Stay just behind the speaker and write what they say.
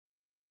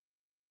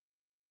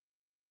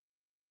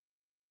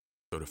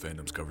Soda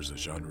Fandoms covers a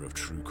genre of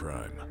true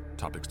crime.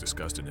 Topics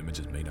discussed and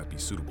images may not be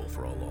suitable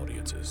for all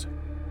audiences.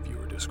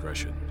 Viewer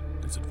discretion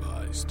is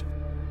advised.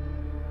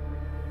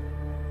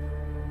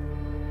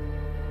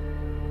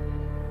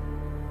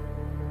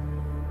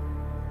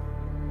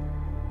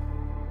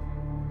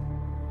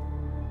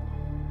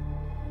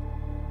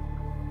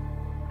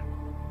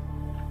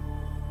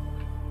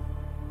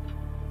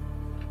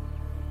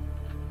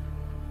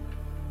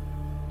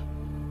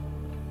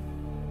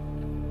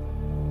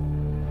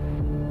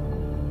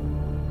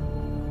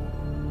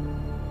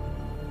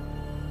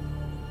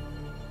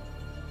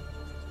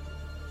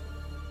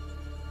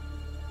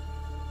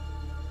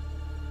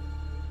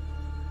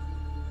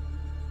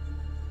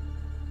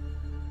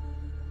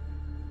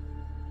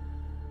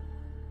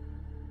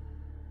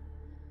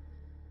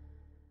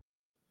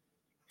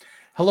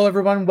 Hello,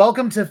 everyone.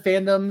 Welcome to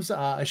Fandoms,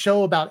 a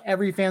show about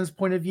every fan's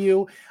point of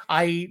view.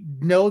 I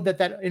know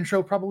that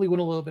intro probably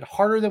went a little bit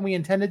harder than we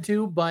intended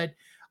to, but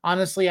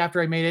honestly,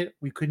 after I made it,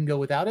 we couldn't go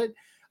without it.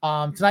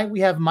 Tonight,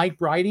 we have Mike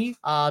Brieaddy,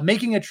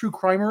 making a true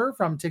crimer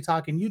from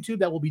TikTok and YouTube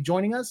that will be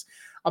joining us.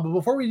 But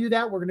before we do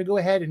that, we're going to go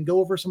ahead and go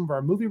over some of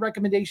our movie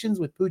recommendations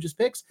with Pooja's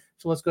Picks.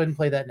 So let's go ahead and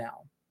play that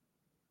now.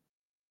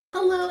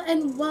 Hello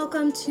and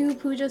welcome to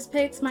Pooja's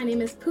Picks. My name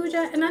is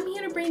Pooja and I'm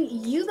here to bring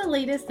you the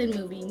latest in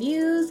movie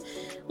news.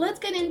 Let's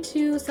get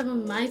into some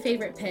of my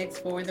favorite picks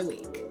for the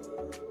week.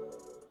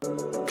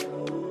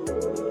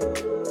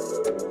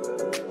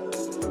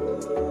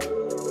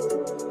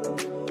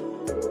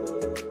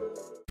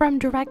 From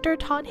director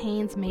Todd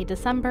Haynes, May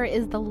December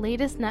is the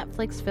latest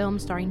Netflix film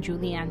starring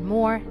Julianne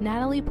Moore,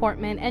 Natalie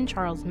Portman, and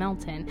Charles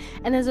Melton,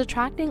 and is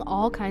attracting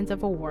all kinds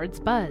of awards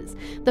buzz.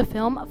 The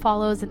film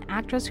follows an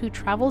actress who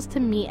travels to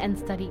meet and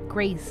study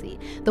Gracie,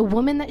 the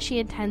woman that she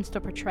intends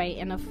to portray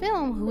in a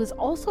film who is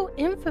also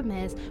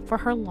infamous for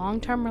her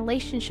long-term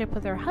relationship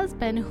with her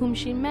husband, whom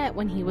she met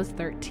when he was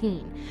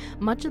 13.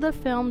 Much of the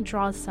film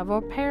draws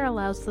several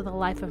parallels to the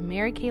life of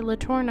Mary Kay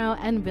Letourneau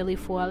and Billy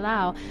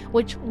Fualao,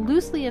 which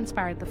loosely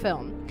inspired the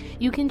film.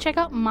 You can check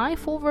out my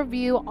full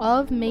review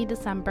of May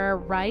December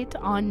right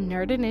on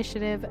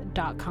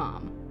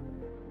nerdinitiative.com.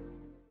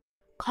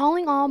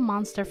 Calling all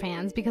monster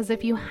fans, because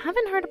if you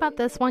haven't heard about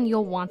this one,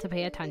 you'll want to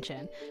pay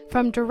attention.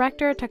 From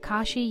director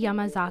Takashi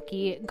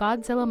Yamazaki,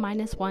 Godzilla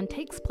Minus One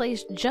takes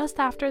place just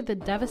after the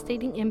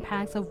devastating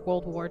impacts of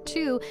World War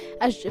II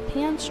as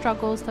Japan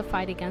struggles to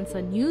fight against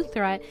a new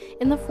threat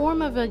in the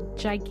form of a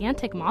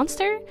gigantic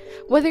monster.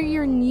 Whether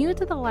you're new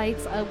to the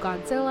likes of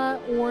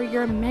Godzilla or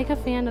you're a mega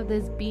fan of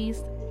this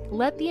beast,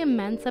 let the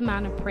immense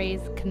amount of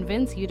praise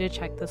convince you to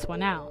check this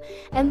one out.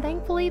 And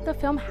thankfully, the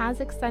film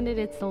has extended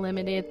its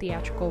limited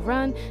theatrical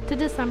run to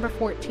December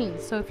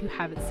 14th, so if you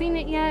haven't seen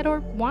it yet or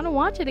want to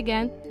watch it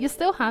again, you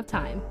still have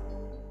time.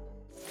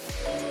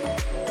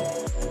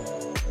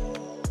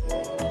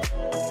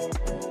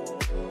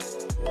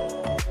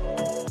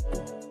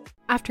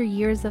 After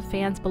years of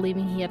fans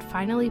believing he had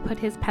finally put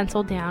his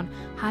pencil down,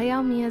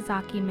 Hayao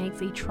Miyazaki makes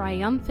a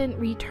triumphant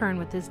return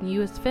with his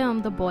newest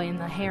film, The Boy and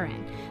the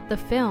Heron. The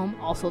film,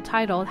 also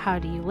titled How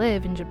Do You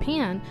Live in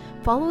Japan,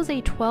 follows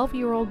a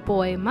 12-year-old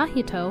boy,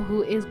 Mahito,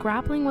 who is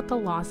grappling with the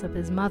loss of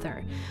his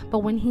mother. But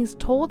when he's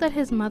told that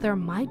his mother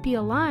might be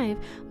alive,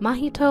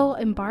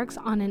 Mahito embarks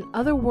on an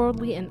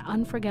otherworldly and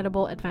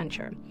unforgettable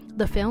adventure.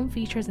 The film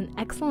features an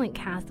excellent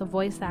cast of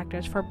voice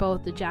actors for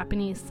both the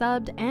Japanese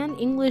subbed and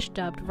English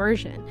dubbed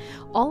version,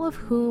 all of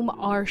whom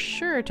are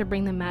sure to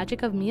bring the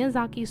magic of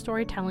Miyazaki's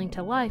storytelling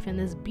to life in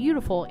this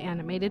beautiful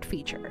animated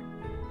feature.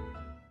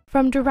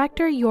 From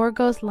director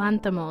Yorgos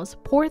Lanthimos,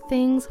 Poor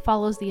Things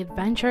follows the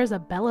adventures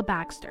of Bella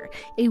Baxter,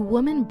 a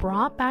woman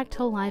brought back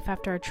to life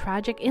after a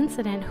tragic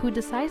incident who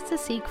decides to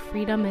seek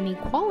freedom and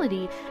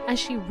equality as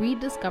she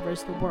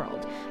rediscovers the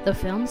world. The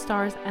film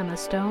stars Emma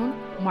Stone,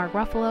 Mark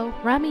Ruffalo,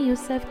 Rami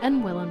Youssef,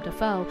 and Willem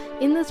Dafoe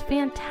in this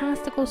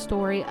fantastical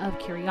story of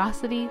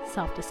curiosity,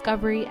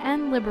 self-discovery,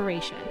 and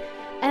liberation.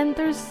 And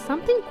there's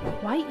something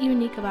quite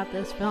unique about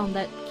this film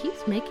that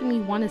keeps making me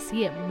want to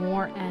see it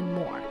more and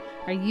more.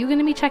 Are you going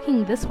to be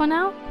checking this one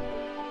out?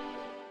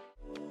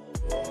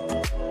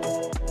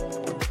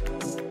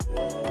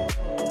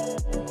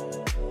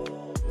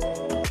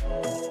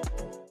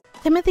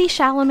 Timothée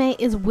Chalamet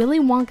is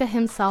Willy Wonka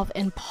himself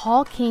in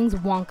Paul King's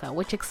Wonka,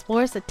 which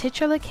explores the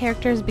titular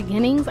character's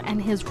beginnings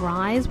and his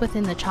rise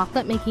within the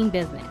chocolate-making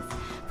business.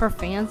 For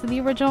fans of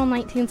the original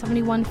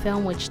 1971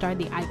 film, which starred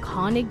the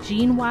iconic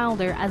Gene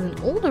Wilder as an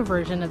older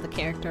version of the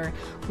character,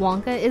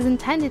 Wonka is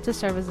intended to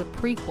serve as a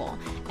prequel.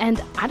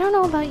 And I don't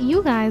know about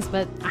you guys,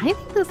 but I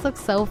think this looks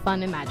so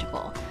fun and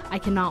magical. I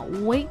cannot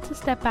wait to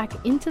step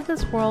back into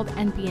this world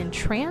and be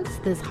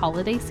entranced this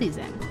holiday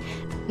season.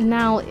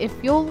 Now, if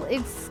you'll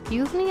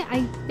excuse me,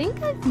 I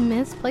think I've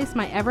misplaced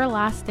my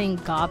everlasting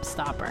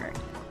gobstopper.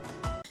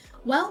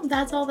 Well,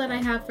 that's all that I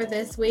have for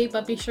this week,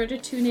 but be sure to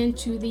tune in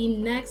to the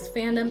next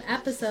Fandom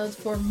episodes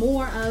for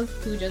more of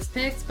Pooja's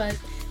Picks. But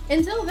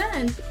until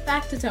then,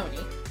 back to Tony.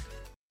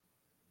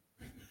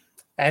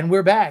 And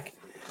we're back.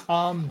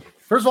 First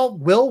of all,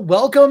 Will,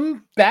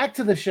 welcome back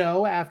to the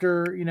show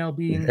after,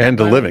 being... And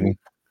the living.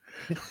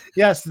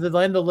 Yes, the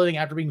land of the living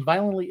after being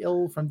violently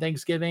ill from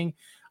Thanksgiving.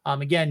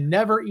 Again,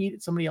 never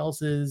eat somebody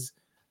else's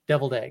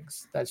deviled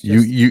eggs. That's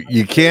just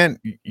you can't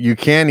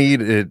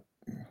eat at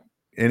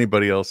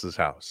anybody else's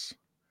house.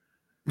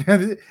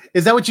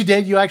 Is that what you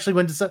did? You actually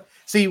went to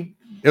see?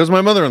 It was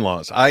my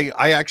mother-in-law's.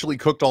 I actually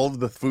cooked all of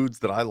the foods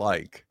that I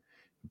like,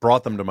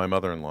 brought them to my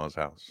mother-in-law's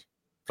house.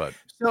 But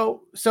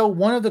so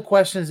one of the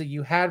questions that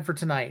you had for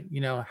tonight,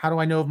 how do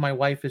I know if my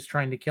wife is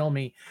trying to kill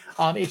me?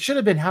 It should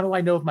have been, how do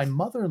I know if my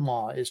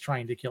mother-in-law is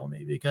trying to kill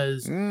me?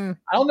 Because I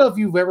don't know if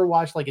you've ever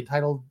watched like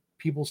entitled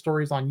people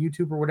stories on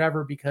YouTube or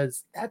whatever,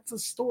 because that's a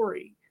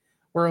story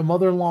where a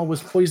mother-in-law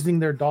was poisoning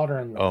their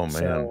daughter-in-law. Oh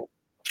man.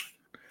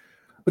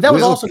 But that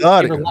was also his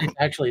favorite life,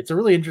 actually. It's a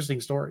really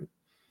interesting story.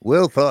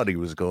 Will thought he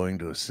was going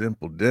to a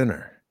simple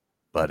dinner,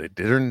 but it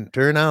didn't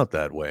turn out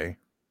that way.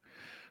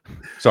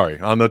 Sorry,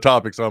 on the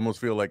topics, I almost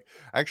feel like,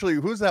 actually,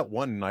 who's that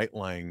one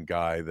Nightline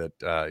guy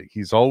that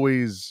he's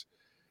always,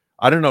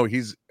 I don't know,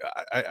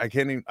 I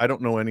can't even, I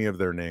don't know any of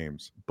their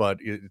names, but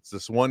it's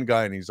this one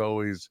guy, and he's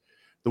always,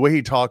 the way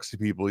he talks to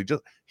people,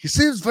 he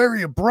seems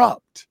very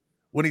abrupt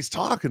when he's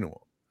talking to them.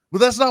 But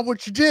that's not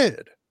what you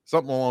did.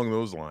 Something along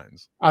those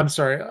lines. I'm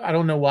sorry, I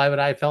don't know why, but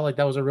I felt like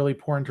that was a really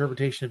poor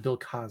interpretation of Bill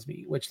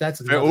Cosby, which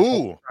that's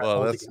well,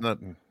 that's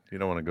not, you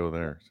don't want to go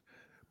there.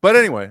 But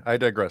anyway, I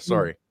digress.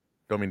 Sorry.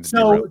 Don't mean to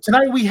so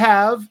tonight we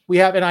have,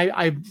 and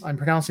I'm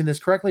pronouncing this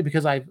correctly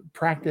because I've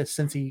practiced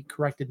since he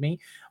corrected me.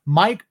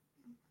 Mike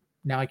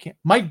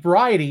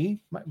Brieaddy.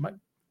 Mike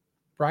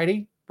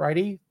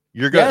Brieaddy.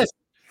 You're good. Yes.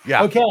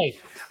 Yeah. Okay.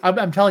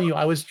 I'm telling you,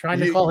 I was trying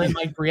to call him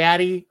Mike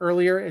Brieaddy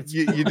earlier.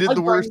 You did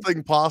the worst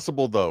thing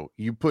possible, though.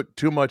 You put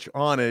too much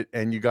on it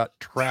and you got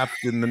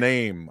trapped in the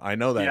name. I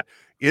know that. Yeah.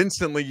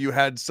 Instantly, you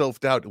had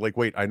self-doubt. Like,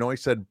 wait, I know I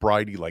said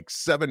Brieaddy like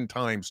 7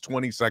 times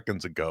 20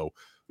 seconds ago,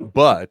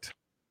 but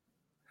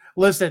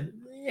listen,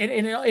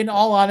 in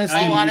all honesty,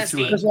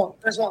 first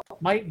of all,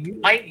 Mike,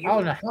 I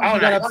don't know how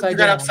you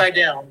got upside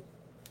down.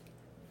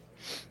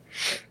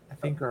 I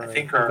think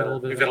we've got a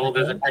little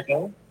bit of a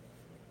typo.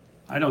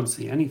 I don't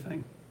see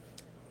anything.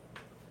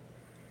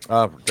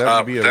 That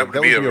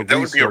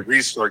would be a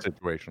restart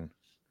situation.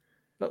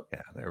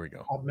 Yeah, there we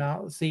go.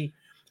 Now, let's see.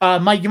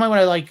 Mike, you might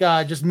want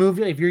to just move,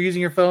 if you're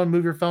using your phone,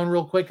 move your phone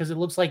real quick, because it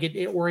looks like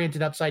it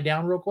oriented upside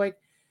down real quick.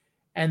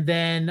 And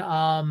then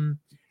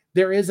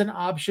there is an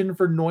option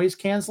for noise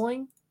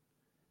canceling.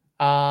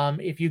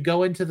 If you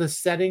go into the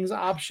settings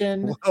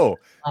option. Whoa,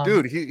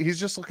 dude, he's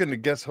just looking to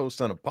guest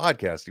host on a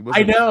podcast. He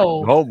wasn't I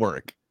know.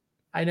 Homework.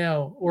 I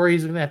know. Or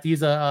he's going to have to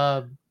use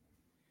a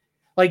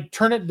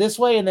turn it this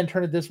way and then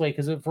turn it this way,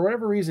 because for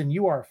whatever reason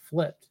you are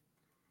flipped.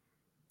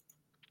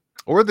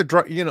 Or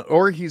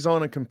or he's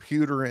on a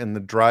computer and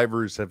the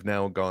drivers have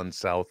now gone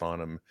south on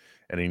him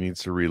and he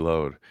needs to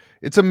reload.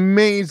 It's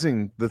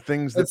amazing the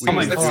things that we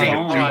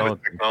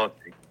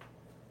technology.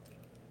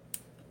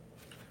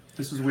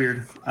 This is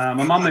weird. I'm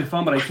on my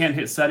phone, but I can't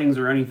hit settings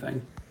or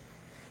anything.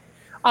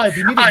 If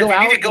you need to go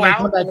out,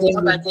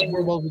 come back in.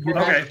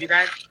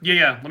 Okay.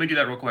 Yeah. Let me do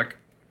that real quick.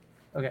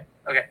 Okay.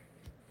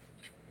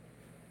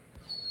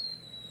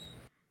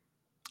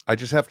 I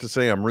just have to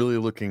say I'm really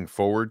looking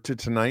forward to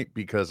tonight,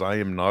 because I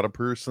am not a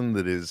person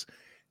that is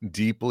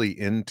deeply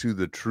into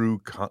the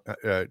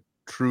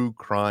true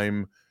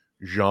crime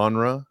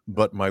genre,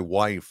 but my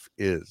wife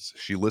is.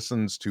 She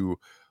listens to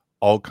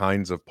all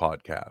kinds of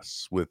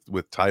podcasts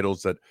with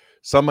titles that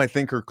some I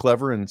think are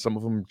clever and some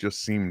of them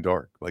just seem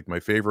dark. Like my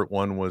favorite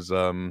one was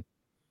I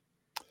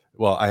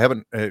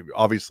haven't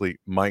obviously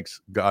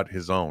Mike's got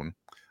his own,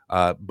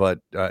 but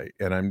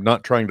and I'm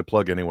not trying to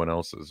plug anyone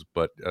else's,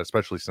 but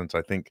especially since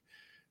I think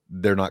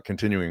they're not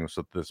continuing with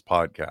this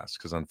podcast,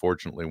 because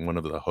unfortunately one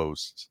of the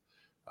hosts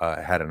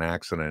had an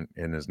accident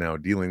and is now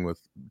dealing with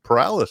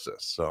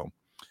paralysis. So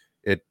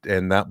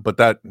now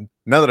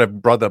that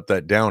I've brought up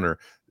that downer,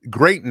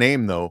 great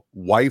name though,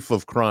 Wife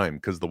of Crime,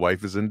 because the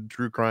wife is into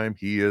true crime,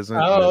 he isn't.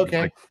 Oh,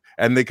 okay.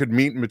 And they could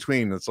meet in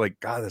between. It's like,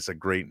 God, that's a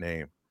great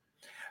name.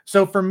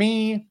 So for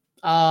me,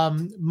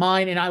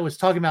 mine, and I was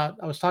talking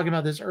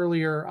about this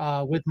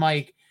earlier with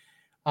Mike.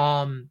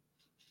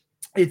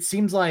 It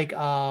seems like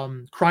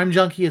Crime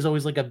Junkie is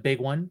always like a big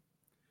one.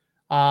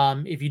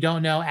 If you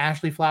don't know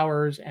Ashley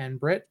Flowers and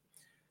Britt,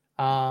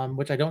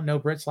 which I don't know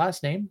Britt's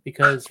last name,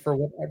 because for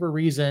whatever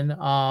reason,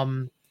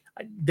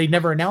 they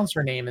never announce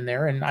her name in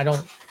there, and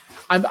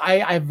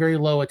I have very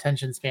low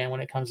attention span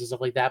when it comes to stuff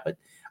like that. But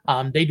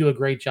they do a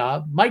great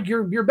job. Mike,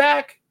 you're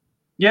back.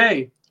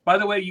 Yay! By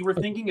the way, you were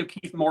thinking of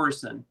Keith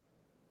Morrison.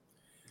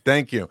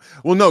 Thank you.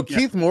 Well, no, yeah.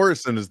 Keith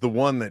Morrison is the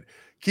one that.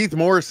 Keith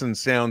Morrison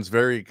sounds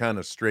very kind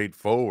of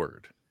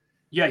straightforward.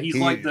 Yeah, he's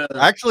like the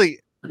actually.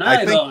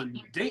 I think on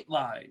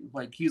Dateline,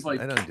 like he's like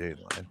I on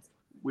Dateline.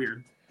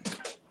 Weird.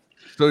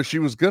 So she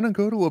was gonna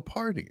go to a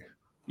party.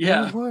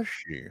 Yeah, who was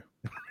she?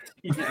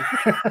 Yeah.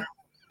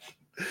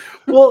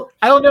 Well,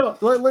 I don't know.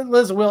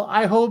 Listen, Will,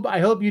 I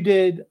hope you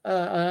did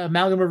an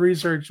amalgam of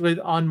research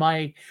on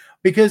Mike,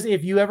 because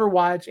if you ever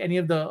watch any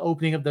of the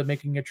opening of the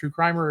Making a True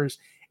Crimers,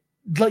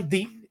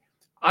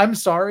 I'm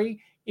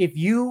sorry. if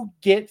you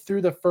get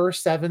through the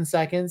first 7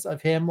 seconds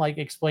of him like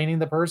explaining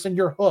the person,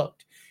 you're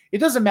hooked. It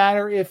doesn't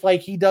matter if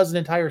like he does an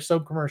entire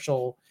soap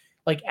commercial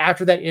like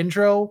after that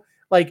intro,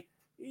 like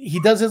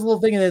he does his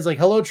little thing and it's like,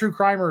 hello, true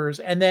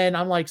crimers. And then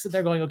I'm like sitting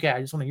there going, okay,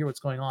 I just want to hear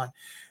what's going on.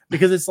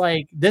 Because it's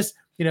like this,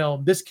 you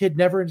know, this kid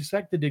never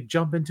expected to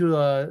jump into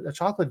a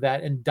chocolate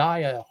vat and die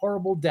a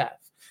horrible death.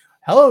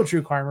 Hello,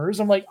 true crimers.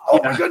 I'm like,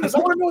 oh my goodness, I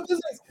want to know what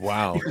this is.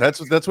 Wow.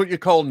 That's what you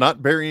call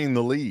not burying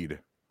the lead.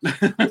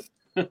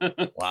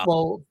 Wow.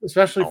 Well,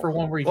 especially for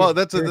one where you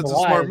that's a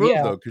smart move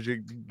though, because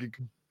you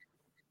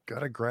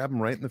gotta grab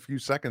him right in the few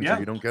seconds or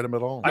you don't get him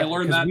at all. I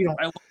learned that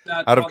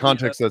out of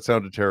context. That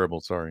sounded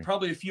terrible. Sorry.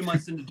 Probably a few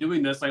months into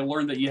doing this, I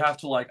learned that you have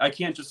to like, I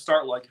can't just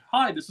start like,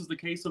 hi, this is the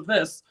case of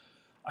this.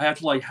 I have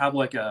to like have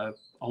like a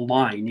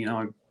line, you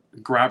know, a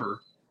grabber.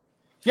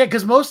 Yeah,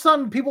 because most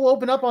time people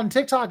open up on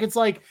TikTok, it's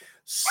like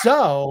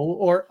so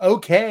or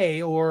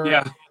okay,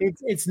 or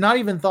it's not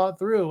even thought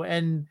through,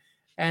 and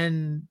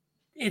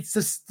it's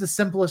just the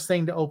simplest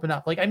thing to open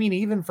up. Like, I mean,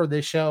 even for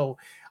this show,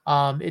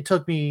 it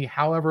took me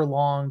however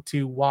long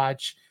to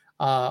watch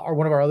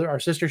one of our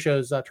sister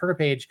shows, Turner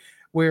Page,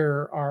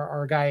 where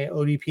our guy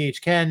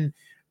ODPH Ken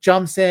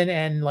jumps in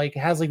and like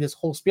has like this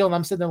whole spiel, and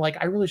I'm sitting there like,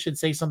 I really should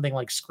say something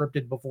like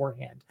scripted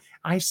beforehand.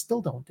 I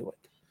still don't do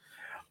it,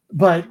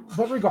 but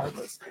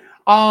regardless.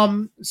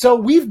 So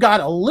we've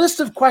got a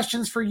list of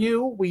questions for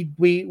you. We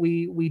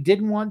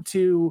didn't want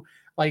to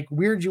like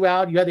weird you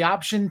out. You had the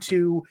option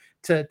to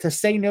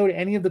say no to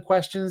any of the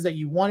questions that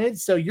you wanted,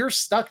 so you're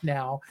stuck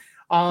now.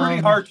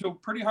 Pretty hard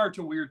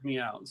to weird me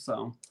out.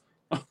 So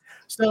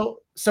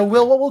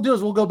Will, what we'll do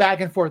is we'll go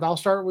back and forth. I'll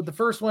start with the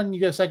first one. You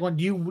get a second one.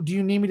 Do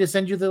you need me to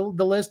send you the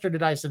list, or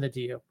did I send it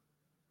to you?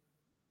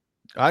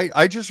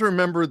 I just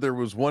remember there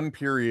was one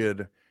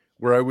period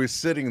where I was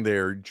sitting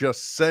there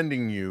just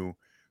sending you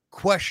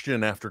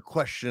question after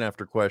question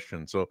after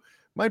question. So it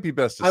might be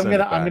best to I'm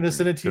gonna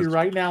send it to you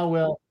right now,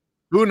 Will.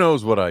 Who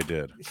knows what I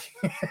did?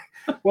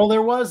 Well,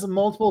 there was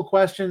multiple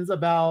questions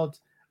about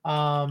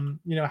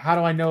you know, how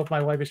do I know if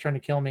my wife is trying to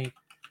kill me?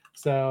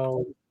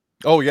 So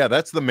yeah,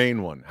 that's the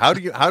main one. How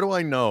do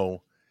I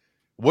know?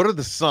 What are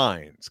the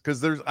signs?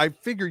 Because I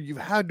figure you've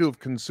had to have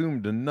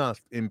consumed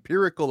enough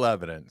empirical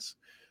evidence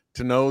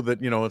to know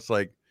that, you know, it's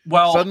like,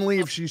 well, suddenly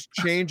if she's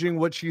changing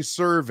what she's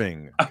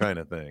serving kind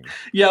of thing.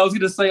 Yeah, I was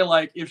going to say,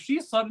 like, if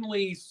she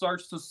suddenly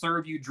starts to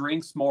serve you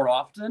drinks more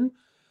often,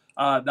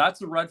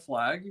 that's a red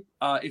flag.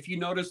 If you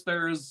notice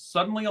there's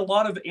suddenly a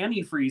lot of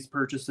antifreeze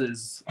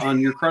purchases on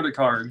your credit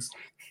cards,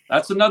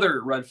 that's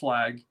another red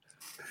flag.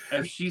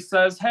 If she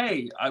says,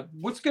 hey,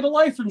 let's get a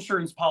life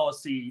insurance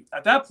policy,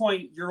 at that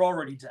point, you're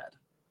already dead.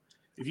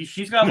 If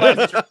she's got a life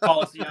insurance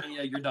policy on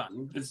you, you're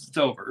done. It's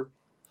over.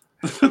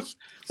 You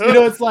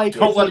know, it's like,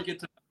 don't let it get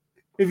to.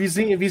 If you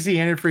see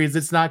antifreeze,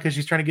 it's not because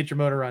she's trying to get your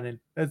motor running.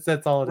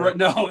 That's all it is. Right,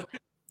 no,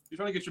 you're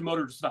trying to get your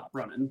motor to stop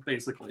running,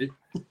 basically.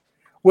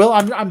 Well,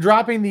 I'm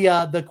dropping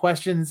the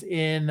questions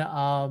in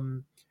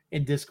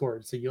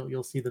Discord, so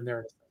you'll see them there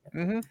in a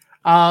second.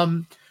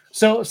 Mm-hmm.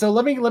 So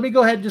let me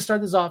go ahead and just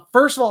start this off.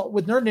 First of all,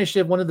 with Nerd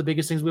Initiative, one of the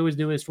biggest things we always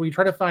do is we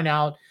try to find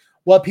out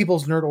what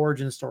people's nerd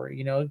origin story.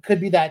 You know, it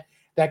could be that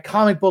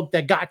comic book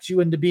that got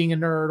you into being a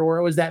nerd, or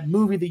it was that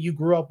movie that you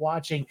grew up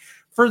watching.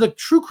 For the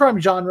true crime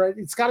genre,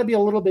 it's got to be a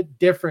little bit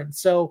different.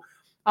 So,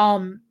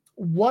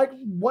 what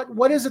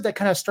is it that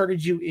kind of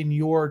started you in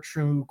your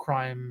true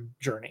crime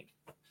journey?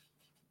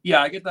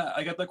 Yeah, I get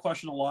that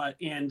question a lot,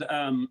 and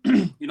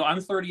you know,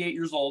 I'm 38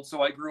 years old,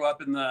 so I grew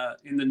up in the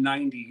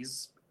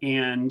 90s,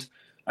 and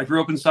I grew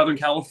up in Southern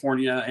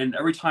California. And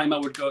every time I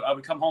would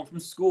come home from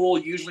school.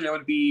 Usually, I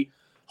would be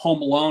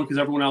home alone because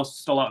everyone else is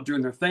still out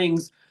doing their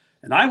things.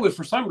 And I would,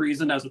 for some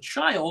reason, as a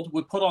child,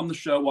 would put on the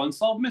show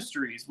Unsolved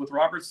Mysteries with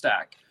Robert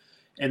Stack.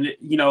 And,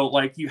 you know,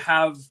 like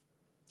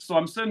so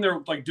I'm sitting there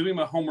like doing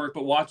my homework,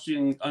 but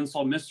watching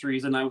Unsolved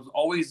Mysteries. And I was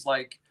always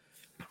like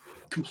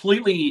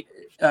completely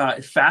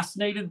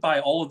fascinated by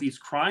all of these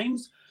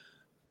crimes.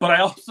 But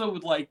I also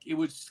would it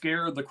would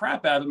scare the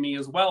crap out of me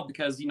as well,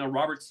 because, you know,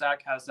 Robert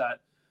Stack has that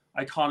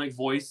iconic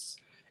voice.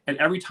 And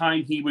every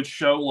time he would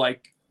show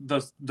like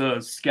the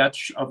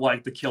sketch of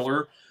like the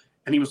killer,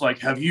 and he was like,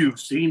 have you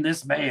seen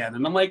this man?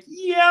 And I'm like,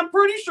 yeah, I'm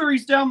pretty sure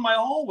he's down my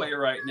hallway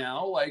right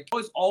now. Like, it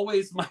was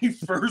always my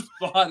first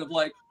thought of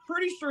like,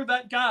 pretty sure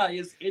that guy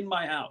is in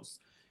my house.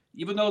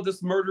 Even though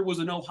this murder was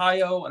in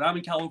Ohio and I'm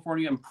in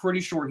California, I'm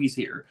pretty sure he's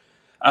here.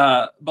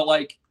 But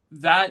like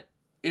that,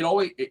 it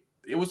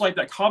was like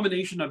that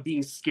combination of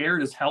being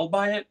scared as hell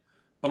by it,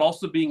 but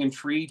also being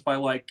intrigued by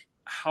like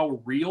how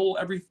real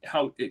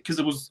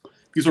because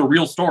these are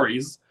real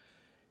stories.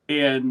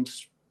 And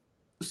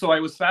so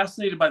I was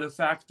fascinated by the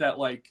fact that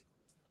I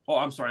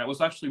was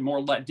actually more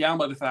let down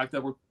by the fact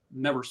that we're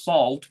never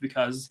solved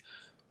because,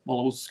 well,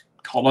 it was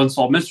called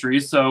Unsolved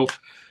Mysteries. So,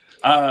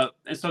 and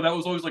so that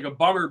was always like a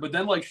bummer. But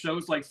then like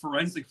shows like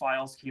Forensic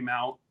Files came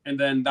out, and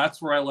then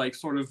that's where I like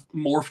sort of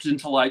morphed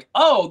into like,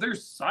 oh,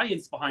 there's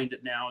science behind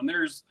it now, and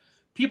there's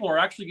people are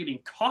actually getting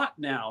caught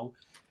now.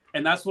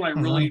 And that's when I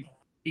really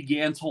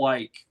began to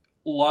like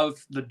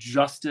love the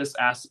justice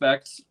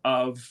aspects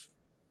of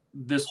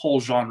this whole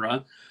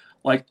genre.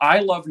 Like, I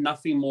love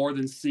nothing more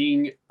than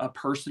seeing a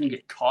person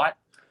get caught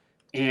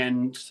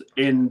and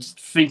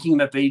thinking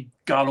that they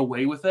got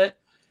away with it.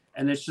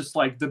 And it's just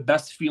like the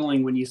best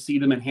feeling when you see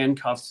them in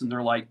handcuffs and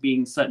they're like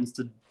being sentenced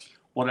to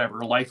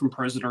whatever, life in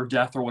prison or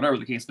death or whatever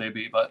the case may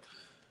be. But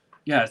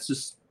yeah, it's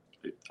just,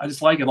 I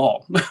just like it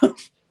all.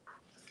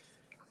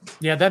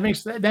 Yeah, that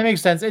makes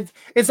sense.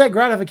 It's that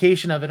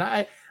gratification of it.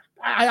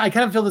 I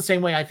kind of feel the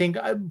same way. I think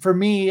for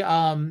me,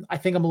 I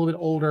think I'm a little bit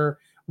older.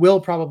 Will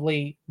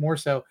probably more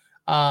so.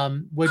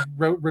 Would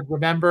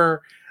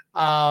remember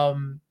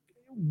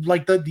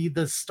like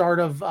the start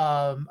of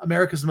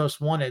America's Most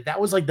Wanted. That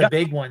was like the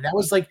big one. That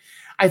was like,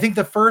 I think,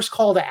 the first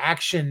call to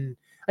action.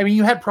 I mean,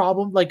 you had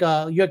problem like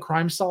you had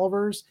Crime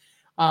Solvers,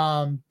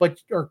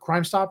 or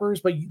Crime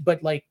Stoppers,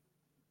 but like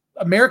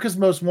America's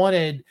Most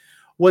Wanted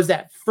was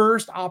that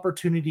first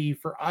opportunity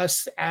for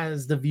us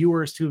as the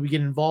viewers to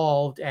get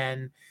involved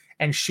and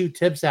shoot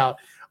tips out.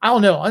 I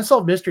don't know.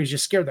 Unsolved Mysteries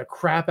just scared the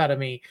crap out of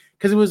me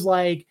because it was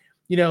like,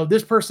 you know,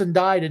 this person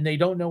died and they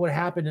don't know what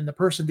happened and the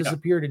person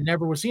disappeared and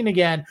never was seen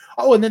again.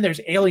 Oh, and then there's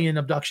alien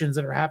abductions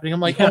that are happening. I'm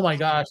like, oh my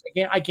gosh,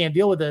 I can't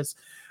deal with this.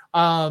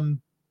 I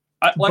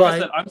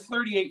said, I'm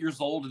 38 years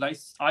old and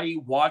I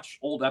watch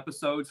old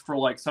episodes for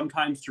like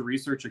sometimes to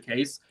research a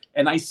case,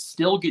 and I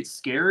still get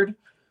scared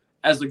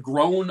as a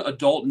grown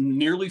adult,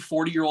 nearly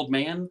 40-year-old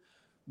man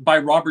by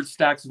Robert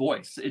Stack's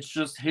voice. It's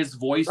just, his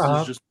voice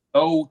is just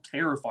so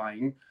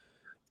terrifying.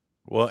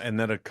 Well, and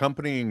that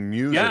accompanying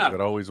music that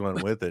always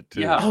went with it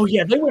too. Yeah. Oh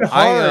yeah, they went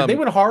hard. They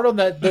went hard on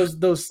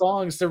those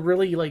songs to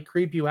really like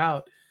creep you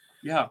out.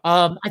 Yeah.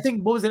 I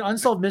think, what was it?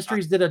 Unsolved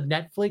Mysteries did a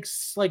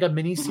Netflix like a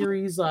mini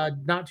series.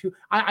 Not too.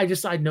 I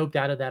noped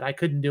out of that. I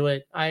couldn't do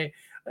it. High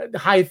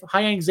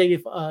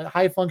anxiety,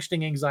 high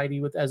functioning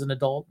anxiety as an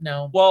adult.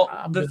 No. Well,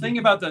 the thing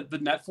about the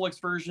Netflix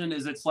version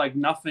is it's like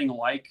nothing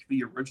like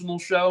the original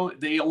show.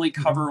 They only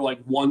cover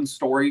like one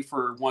story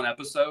for one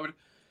episode,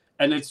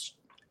 and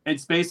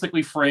it's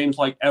basically framed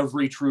like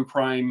every true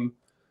crime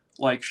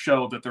like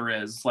show that there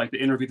is. Like, they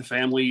interview the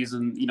families,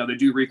 and you know, they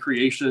do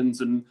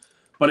recreations,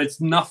 but it's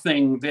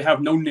nothing. They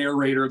have no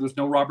narrator. There's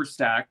no Robert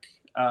Stack.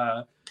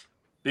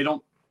 They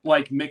don't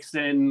like mix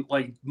in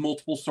like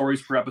multiple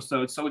stories per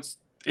episode. So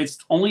it's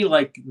only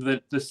like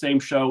the same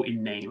show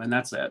in name, and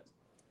that's it,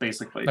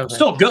 basically. Okay.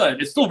 Still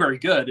good. It's still very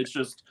good. It's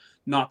just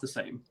not the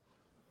same.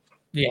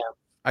 Yeah.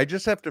 I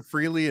just have to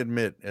freely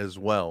admit as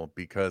well,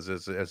 because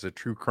as a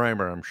true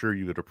crimer, I'm sure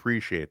you would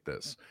appreciate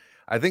this.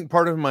 I think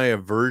part of my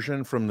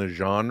aversion from the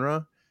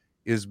genre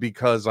is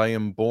because I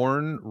am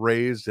born,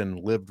 raised, and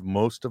lived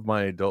most of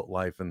my adult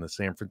life in the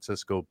San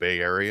Francisco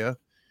Bay Area.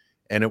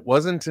 And it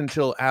wasn't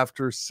until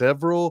after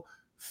several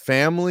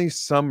family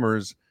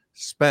summers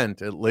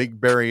spent at Lake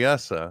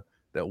Berryessa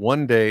that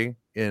one day,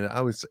 I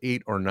was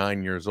 8 or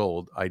 9 years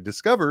old, I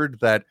discovered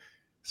that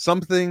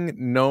something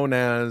known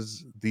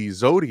as the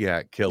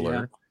Zodiac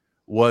Killer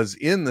was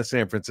in the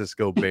San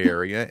Francisco Bay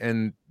Area,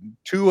 and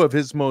 2 of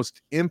his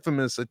most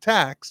infamous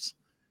attacks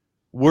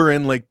were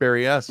in Lake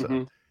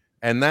Berryessa.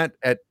 And that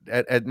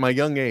at my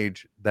young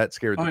age, that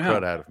scared the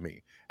crud out of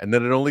me. And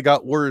then it only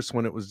got worse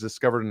when it was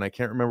discovered, and I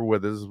can't remember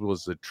whether this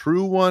was a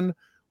true one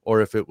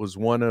or if it was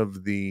one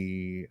of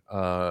the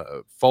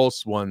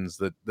false ones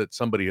that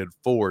somebody had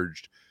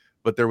forged.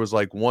 But there was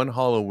like one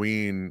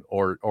Halloween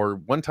or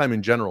one time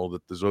in general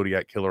that the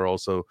Zodiac Killer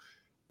also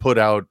put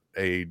out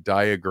a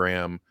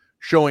diagram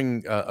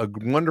showing a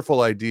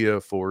wonderful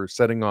idea for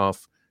setting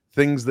off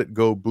things that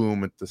go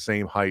boom at the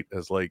same height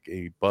as like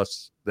a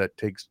bus that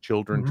takes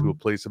children to a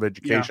place of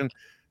education.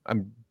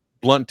 I'm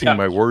blunting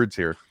my words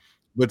here,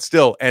 but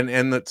still,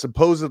 and that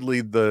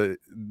supposedly the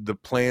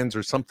plans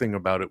or something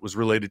about it was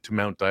related to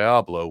Mount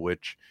Diablo,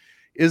 which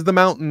is the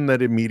mountain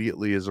that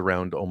immediately is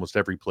around almost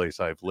every place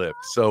I've lived.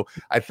 So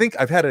I think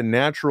I've had a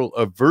natural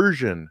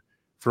aversion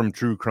from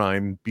true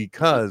crime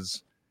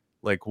because,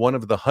 like, one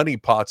of the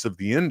honeypots of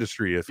the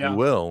industry, if you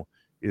will,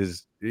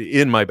 is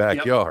in my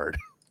backyard.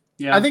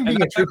 Yeah, I think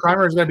being a true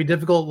crimer is going to be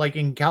difficult, like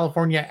in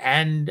California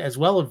and as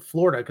well in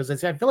Florida, because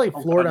I feel like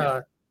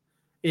Florida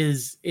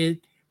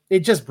it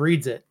just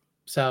breeds it.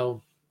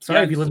 So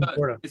sorry if you live in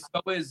Florida.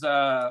 So is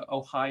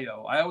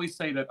Ohio. I always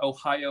say that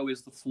Ohio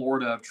is the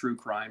Florida of true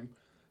crime.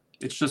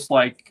 It's just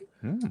like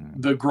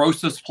the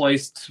grossest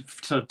place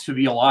to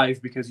be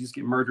alive, because you just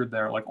get murdered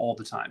there like all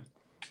the time.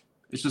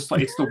 It's just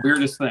like, it's the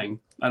weirdest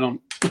thing. I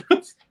don't.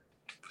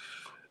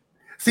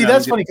 See,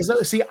 that's funny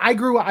because I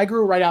grew up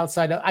right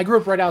outside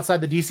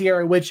the DC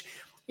area, which,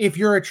 if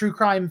you're a true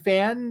crime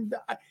fan,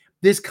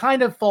 this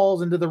kind of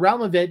falls into the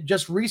realm of it.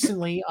 Just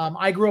recently,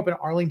 I grew up in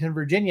Arlington,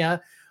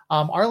 Virginia.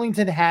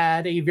 Arlington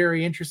had a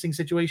very interesting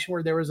situation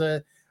where there was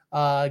a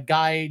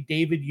guy,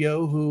 David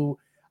Yo, who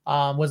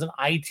was an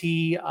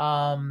IT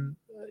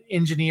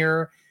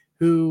engineer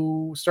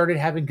who started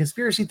having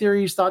conspiracy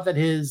theories, thought that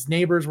his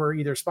neighbors were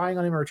either spying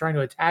on him or trying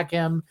to attack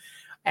him,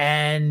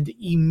 and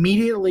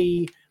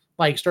immediately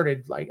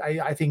started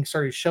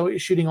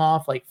shooting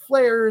off like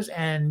flares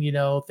and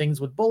things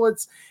with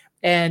bullets,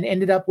 and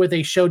ended up with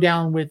a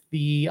showdown with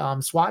the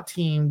SWAT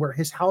team where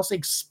his house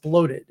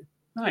exploded.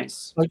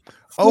 Nice. Like,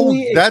 Oh,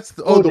 fully that's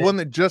the exploded. one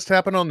that just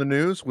happened on the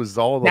news was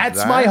all of That's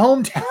that? my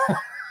hometown.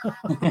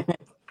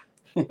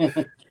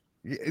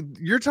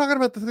 You're talking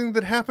about the thing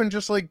that happened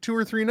just like 2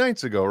 or 3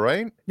 nights ago,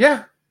 right?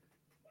 Yeah.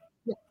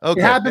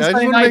 Okay. It happened I just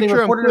Sunday want to night. make They sure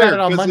I'm reported about clear it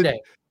on because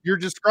Monday. you're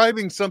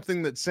describing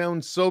something that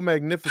sounds so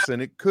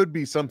magnificent. It could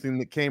be something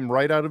that came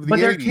right out of the But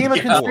there 80s. came a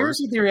Yeah.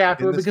 conspiracy theory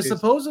afterward this because case-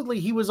 supposedly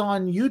he was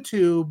on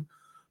YouTube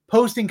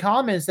posting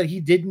comments that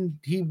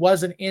he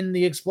wasn't in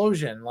the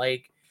explosion.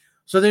 Like,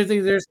 so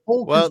there's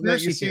whole Well, now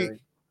conspiracy you see, theory.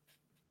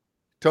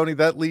 Tony,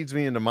 that leads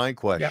me into my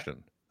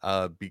question.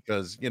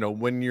 Because,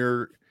 when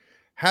you're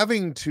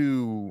having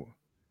to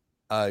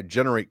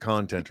generate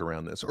content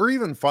around this, or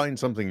even find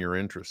something you're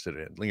interested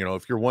in,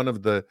 if you're one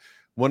of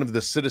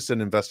the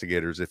citizen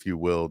investigators, if you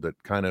will,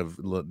 that kind of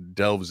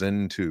delves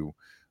into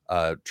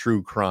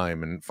true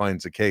crime and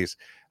finds a case,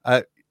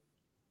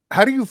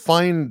 how do you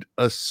find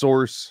a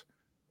source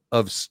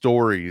of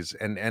stories,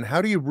 and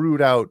how do you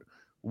root out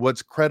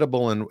what's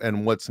credible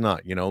and what's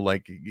not?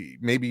 Like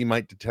maybe you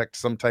might detect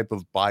some type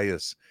of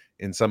bias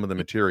in some of the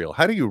material.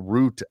 How do you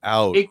root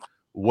out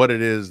what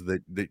it is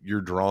that you're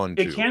drawn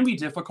to? It can be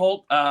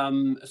difficult.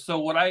 So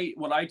what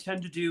I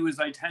tend to do is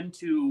I tend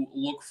to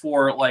look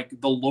for like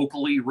the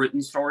locally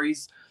written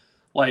stories,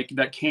 like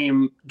that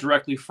came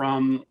directly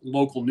from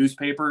local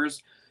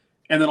newspapers,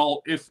 and then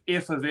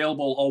if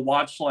available, I'll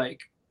watch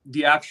like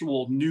the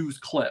actual news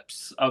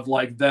clips of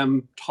like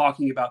them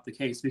talking about the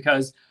case,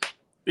 because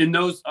in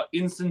those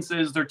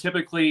instances they're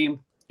typically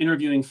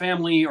interviewing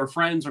family or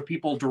friends or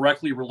people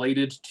directly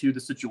related to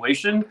the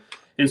situation,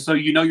 and so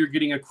you're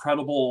getting a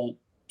credible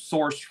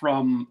source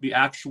from the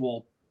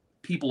actual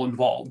people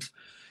involved,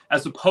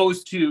 as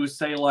opposed to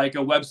say like a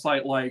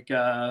website like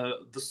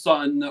The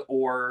Sun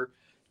or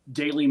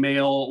Daily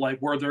Mail, like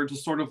where they're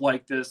just sort of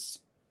like this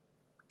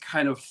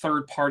kind of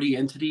third party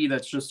entity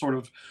that's just sort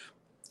of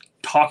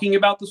talking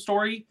about the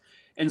story.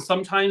 And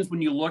sometimes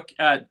when you look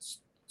at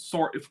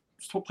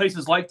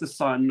places like The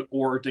Sun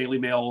or Daily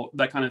Mail,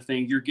 that kind of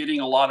thing, you're getting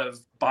a lot of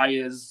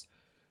bias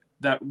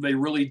that they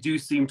really do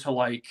seem to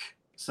like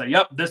say,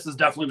 yep, this is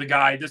definitely the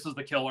guy, this is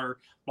the killer,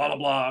 blah, blah,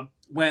 blah,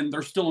 when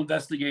they're still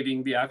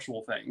investigating the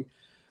actual thing.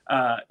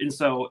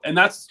 And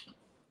that's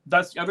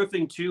the other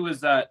thing too,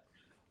 is that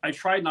I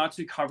try not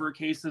to cover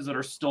cases that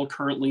are still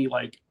currently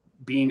like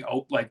being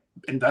like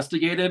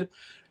investigated,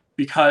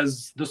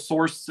 because the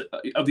source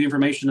of the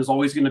information is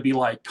always going to be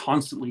like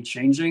constantly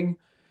changing,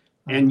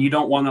 and you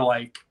don't want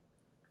to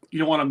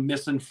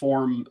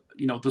misinform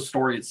the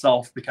story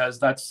itself, because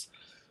that's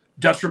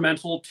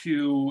detrimental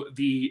to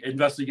the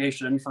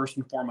investigation first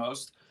and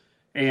foremost,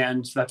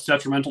 and that's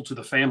detrimental to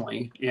the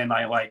family. And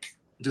I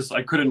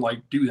couldn't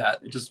like do that.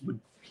 It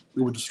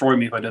would destroy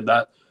me if I did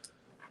that.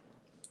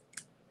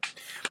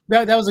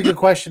 That was a good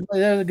question.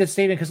 That was a good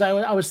statement, because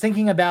I was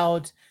thinking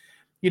about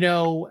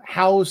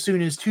how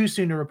soon is too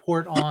soon to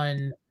report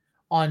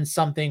on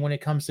something when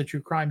it comes to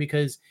true crime,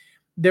 because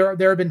there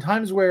have been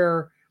times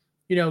where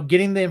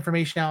getting the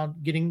information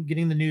out, getting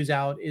the news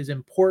out is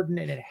important,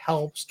 and it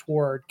helps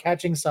toward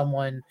catching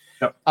someone.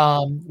 Yep.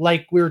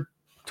 Like we were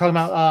talking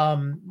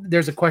about,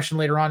 there's a question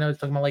later on I was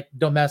talking about, like,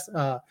 don't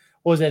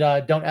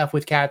F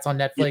with cats on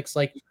Netflix. Yep.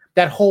 Like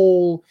that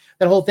whole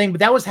thing, but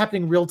that was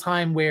happening real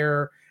time,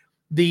 where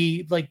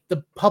the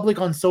public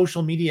on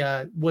social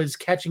media was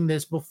catching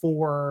this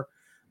before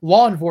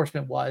law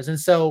enforcement was. And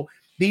so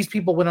these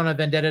people went on a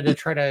vendetta to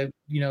try to,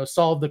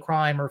 solve the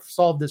crime or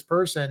solve this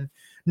person,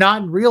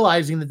 not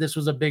realizing that this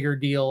was a bigger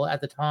deal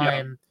at the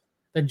time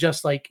than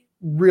just like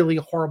really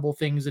horrible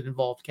things that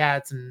involved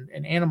cats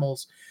and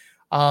animals.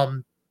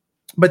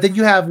 But then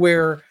you have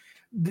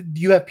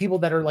people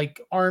that are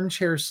like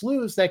armchair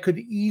sleuths that could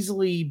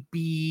easily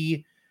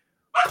be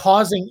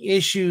causing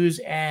issues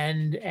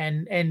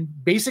and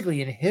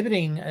basically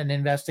inhibiting an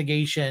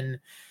investigation.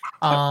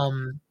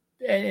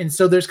 And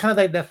so there's kind of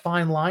like that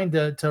fine line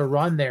to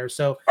run there.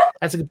 So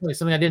that's a good point.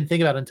 Something I didn't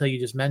think about until you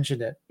just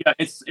mentioned it. Yeah,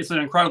 it's an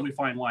incredibly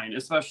fine line,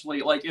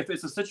 especially like if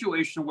it's a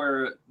situation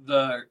where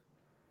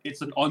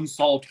it's an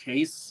unsolved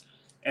case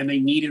and they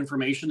need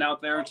information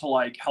out there to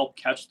like help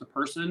catch the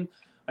person,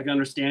 I can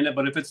understand it.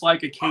 But if it's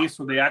like a case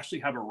where they actually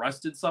have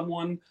arrested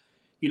someone,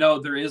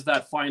 there is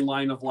that fine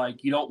line of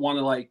like, you don't want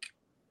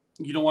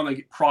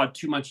to prod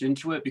too much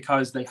into it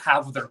because they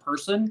have their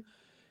person.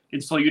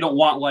 And so you don't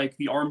want like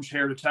the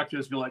armchair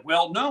detectives be like,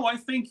 well, no, I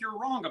think you're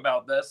wrong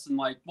about this. And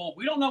like, well,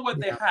 we don't know what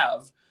they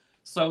have.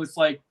 So it's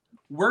like,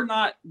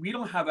 we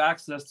don't have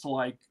access to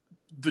like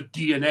the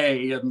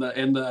DNA and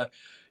the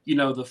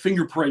the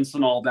fingerprints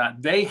and all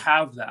that. They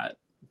have that.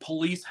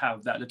 Police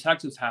have that.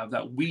 Detectives have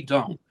that. We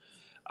don't.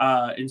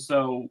 And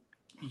so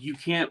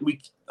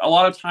a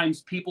lot of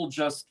times people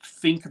just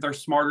think they're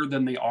smarter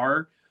than they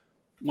are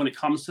when it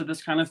comes to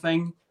this kind of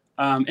thing.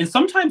 And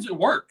sometimes it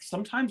works.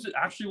 Sometimes it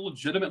actually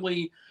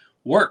legitimately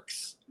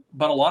works,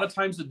 but a lot of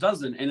times it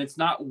doesn't, and it's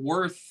not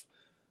worth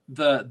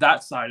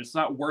that side. It's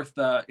not worth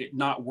it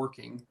not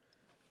working.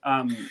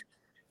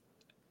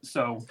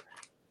 So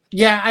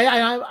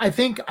yeah, I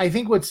think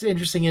what's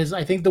interesting is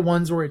I think the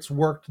ones where it's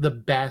worked the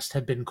best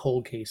have been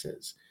cold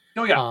cases.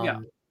 Oh yeah, yeah.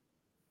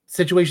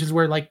 situations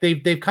where like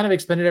they've kind of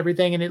expended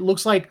everything, and it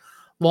looks like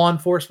law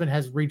enforcement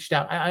has reached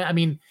out. I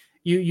mean,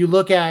 you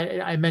look at,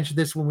 I mentioned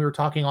this when we were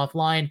talking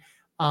offline,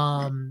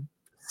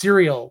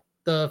 Serial,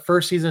 the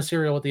first season of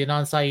Serial with the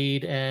Adnan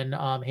Syed and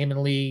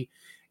Heyman Lee,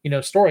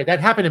 story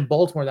that happened in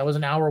Baltimore. That was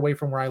an hour away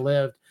from where I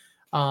lived.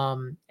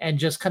 And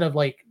just kind of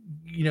like,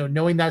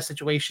 knowing that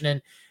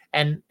situation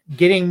and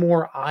getting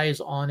more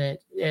eyes on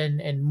it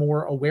and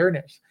more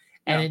awareness.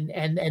 Yeah.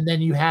 And then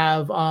you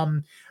have,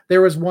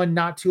 there was one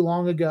not too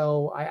long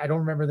ago. I don't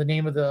remember the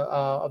name of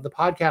the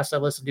podcast I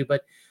listened to,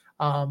 but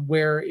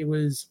where it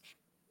was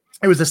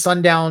a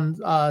sundown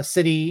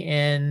city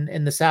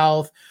in the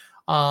South.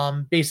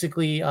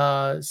 Basically,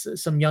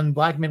 some young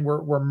black men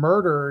were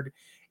murdered,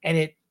 and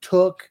it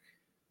took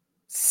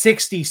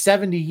 60,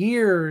 70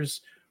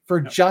 years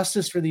for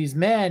justice for these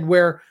men,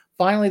 where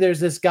finally there's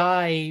this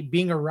guy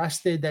being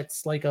arrested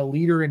that's like a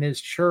leader in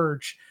his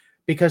church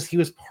because he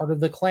was part of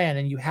the Klan.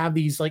 And you have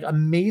these like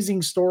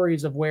amazing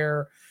stories of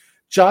where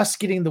just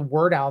getting the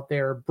word out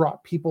there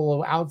brought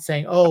people out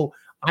saying, oh,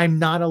 I'm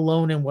not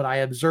alone in what I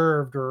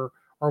observed or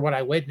what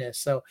I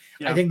witnessed. So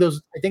I think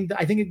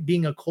it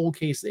being a cold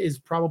case is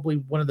probably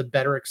one of the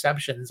better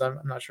exceptions. I'm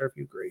not sure if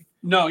you agree.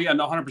 No,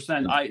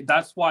 100%.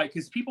 That's why,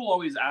 because people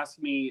always ask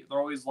me, they're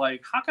always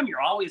like, how come you're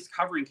always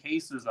covering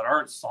cases that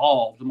aren't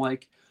solved? I'm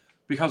like,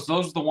 because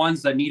those are the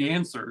ones that need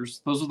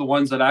answers. Those are the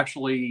ones that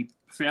actually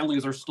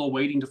families are still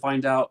waiting to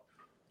find out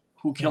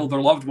who killed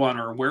their loved one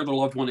or where their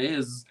loved one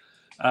is.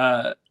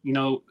 I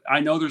know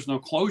there's no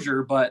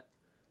closure, but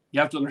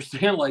you have to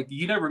understand, like,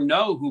 you never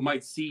know who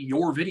might see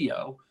your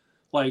video.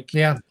 Like,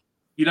 you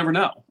never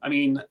know. I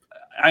mean,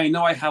 I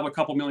know I have a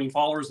couple million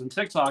followers on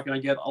TikTok and I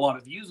get a lot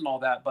of views and all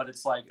that, but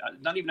it's like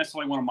not even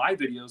necessarily one of my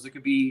videos. It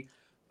could be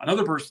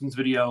another person's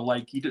video.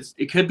 Like,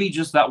 it could be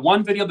just that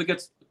one video that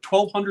gets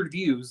 1,200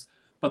 views,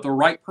 but the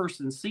right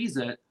person sees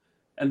it,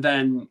 and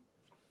then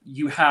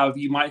you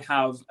might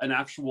have an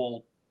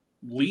actual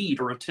lead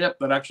or a tip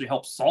that actually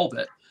helps solve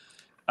it.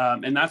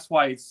 And that's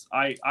why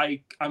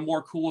I'm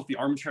more cool with the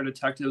armchair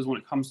detectives when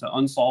it comes to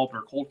unsolved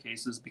or cold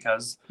cases,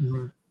 because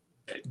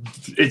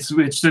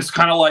it's just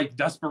kind of like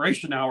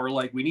desperation hour.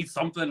 Like, we need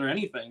something or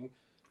anything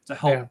to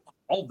help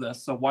solve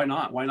this. So why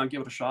not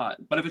give it a shot?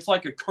 But if it's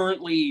like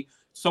currently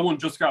someone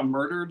just got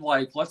murdered,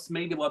 like, let's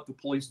maybe let the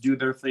police do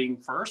their thing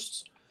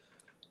first.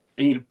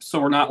 And so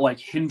we're not like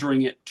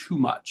hindering it too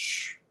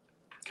much,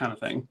 kind of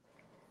thing.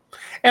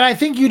 And I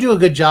think you do a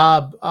good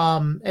job.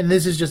 And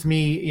this is just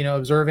me,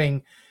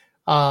 observing.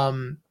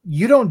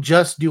 You don't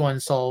just do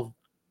unsolved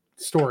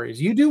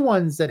stories. You do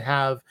ones that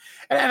have,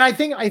 and I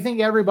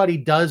think everybody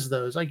does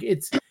those. Like,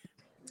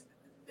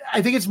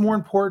 I think it's more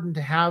important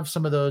to have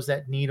some of those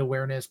that need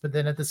awareness, but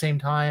then at the same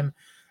time,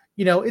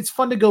 it's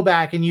fun to go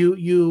back and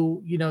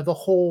the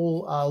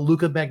whole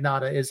Luca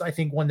Magnotta is, I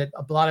think, one that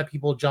a lot of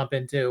people jump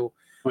into.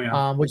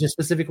 Which is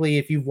specifically,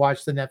 if you've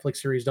watched the Netflix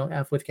series Don't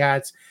F with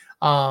Cats,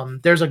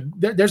 there's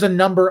a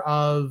number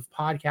of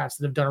podcasts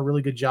that have done a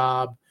really good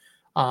job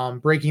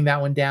breaking that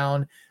one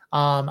down.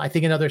 I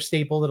think another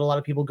staple that a lot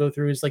of people go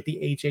through is like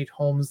the H.H.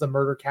 Holmes, The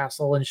Murder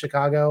Castle in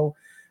Chicago.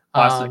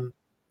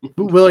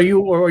 Will, are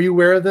you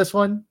aware of this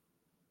one?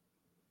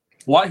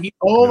 What?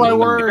 Oh my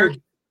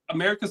word!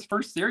 America's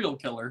first serial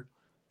killer.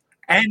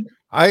 And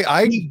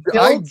I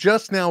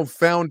just now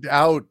found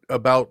out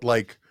about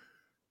like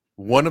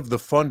one of the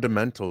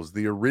fundamentals,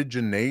 the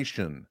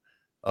origination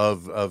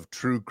of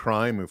true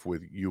crime, if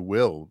you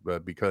will,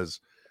 because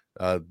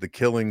the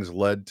killings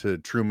led to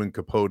Truman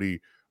Capote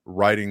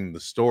writing the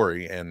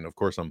story. And of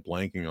course, I'm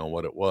blanking on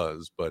what it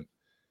was, but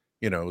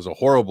it was a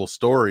horrible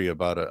story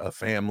about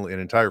an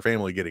entire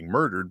family getting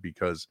murdered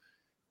because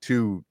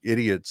two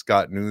idiots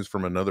got news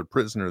from another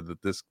prisoner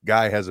that this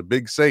guy has a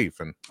big safe.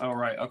 And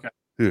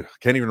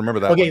can't even remember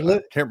that.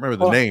 Can't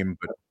remember the name,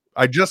 but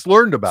I just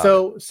learned about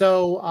it.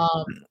 So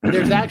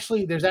there's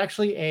actually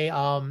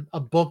a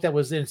book that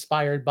was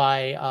inspired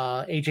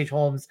by H.H.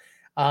 Holmes.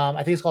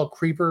 I think it's called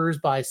Creepers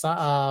by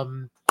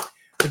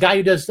the guy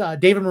who does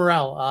David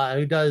Morrell,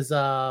 who does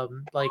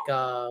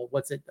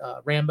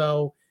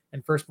Rambo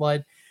and First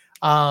Blood.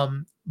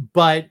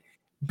 But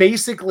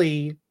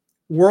basically,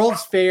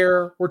 World's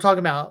Fair, we're talking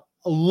about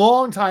a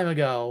long time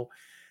ago.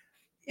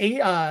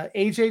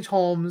 H.H.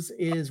 Holmes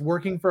is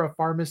working for a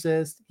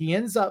pharmacist. He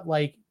ends up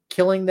like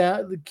killing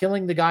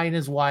the guy and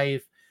his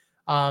wife,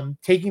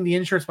 taking the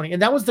insurance money.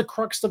 And that was the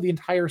crux of the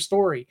entire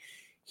story.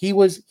 He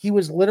was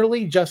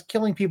literally just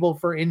killing people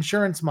for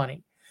insurance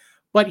money,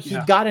 but he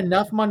got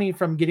enough money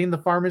from getting the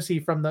pharmacy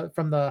from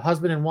the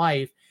husband and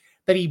wife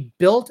that he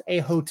built a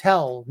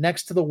hotel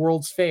next to the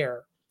World's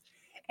Fair.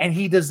 And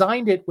he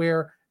designed it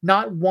where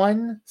not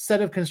one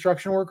set of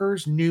construction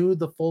workers knew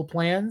the full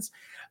plans.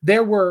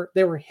 There were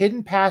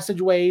hidden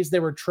passageways.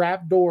 There were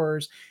trap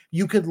doors.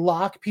 You could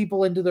lock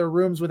people into their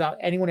rooms without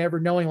anyone ever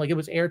knowing, like it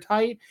was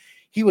airtight.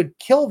 He would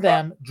kill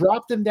them,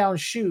 drop them down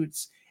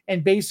chutes,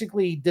 and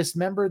basically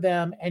dismember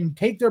them and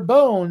take their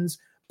bones,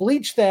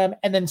 bleach them,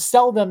 and then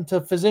sell them to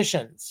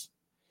physicians.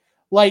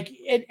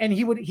 And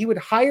he would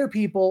hire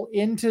people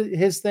into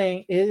his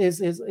thing,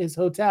 his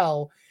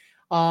hotel,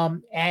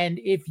 And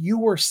if you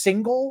were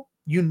single,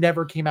 you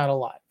never came out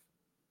alive.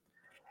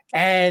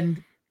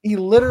 And he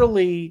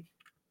literally,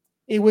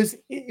 it was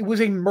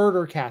a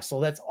murder castle.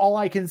 That's all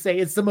I can say.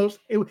 It's the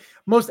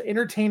most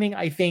entertaining,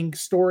 I think,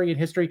 story in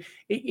history.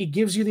 It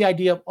gives you the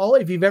idea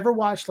of, if you've ever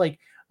watched like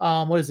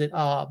what is it?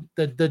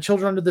 The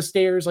Children Under the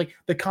Stairs, like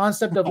the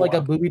concept of like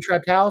a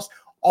booby-trapped house,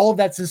 all of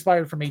that's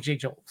inspired from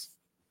H.H. Holmes.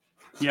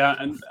 Yeah,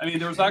 and I mean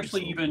there was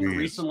actually even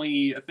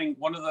recently, I think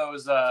one of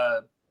those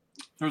there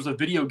was a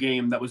video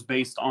game that was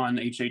based on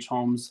H.H.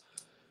 Holmes.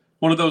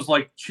 One of those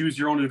like choose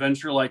your own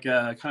adventure, like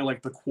kind of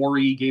like the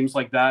Quarry games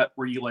like that,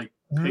 where you like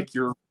pick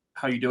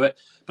how you do it.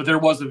 But there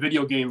was a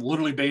video game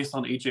literally based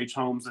on H.H.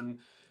 Holmes, and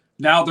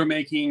now they're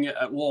making.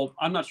 Well,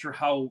 I'm not sure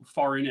how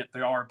far in it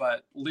they are,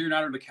 but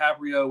Leonardo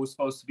DiCaprio was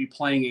supposed to be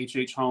playing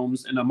H.H.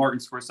 Holmes in a Martin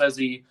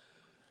Scorsese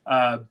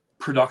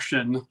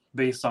production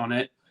based on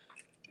it,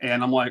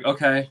 and I'm like,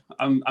 okay,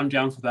 I'm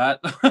down for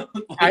that.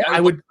 Like,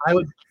 I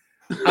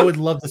would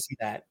love to see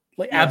that.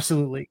 Like,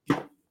 absolutely.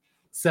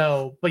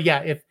 So, but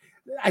yeah,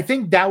 I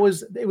think it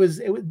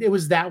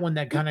was that one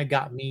that kind of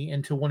got me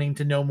into wanting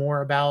to know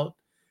more about,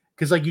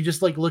 because like you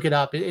just like look it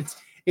up. It's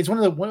one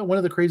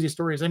of the craziest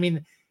stories. I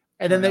mean,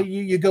 and then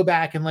you go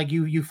back and like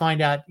you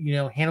find out,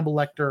 Hannibal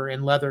Lecter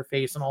and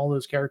Leatherface and all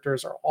those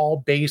characters are all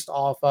based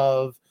off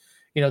of,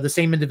 the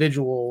same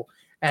individual.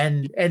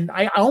 And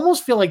I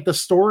almost feel like the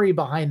story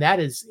behind that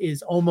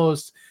is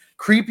almost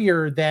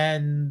creepier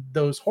than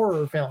those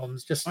horror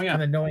films, just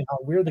kind of knowing how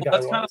weird the guy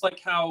was. That's kind of like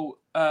how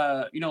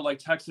like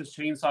Texas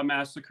Chainsaw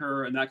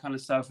Massacre and that kind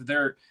of stuff.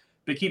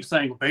 They keep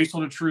saying based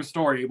on a true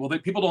story. Well,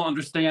 people don't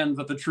understand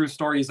that the true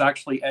story is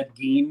actually Ed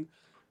Gein,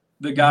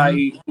 the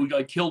guy who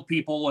like killed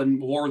people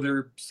and wore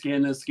their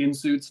skin as skin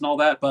suits and all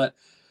that. But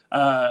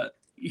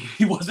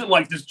he wasn't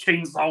like this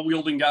chainsaw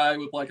wielding guy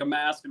with like a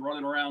mask and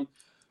running around.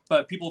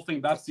 But people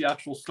think that's the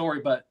actual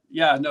story. But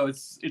yeah, no,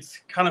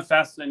 it's kind of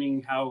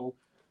fascinating how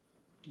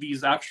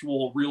these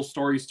actual real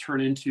stories turn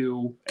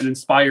into and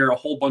inspire a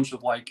whole bunch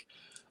of like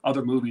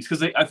other movies.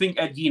 Because I think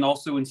Ed Gein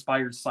also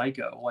inspired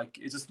Psycho. Like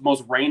it's just the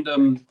most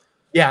random.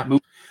 Yeah.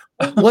 Movie.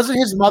 Wasn't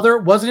his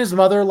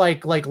mother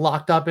like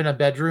locked up in a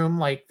bedroom?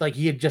 Like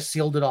he had just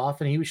sealed it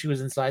off and she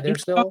was inside there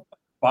still.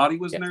 Body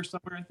was in there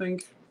somewhere, I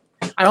think.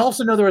 I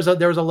also know there was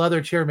a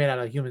leather chair made out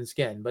of human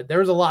skin, but there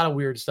was a lot of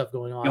weird stuff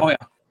going on. Oh yeah.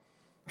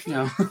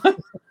 Yeah.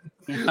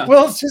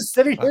 Will's just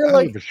sitting here I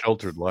like live a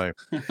sheltered life.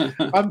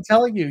 I'm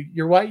telling you,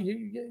 your wife.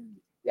 You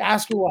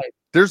ask your wife.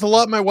 There's a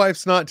lot my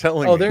wife's not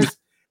telling me. There's.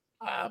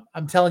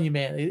 I'm telling you,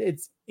 man,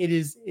 it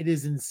is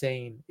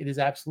insane. It is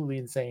absolutely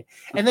insane.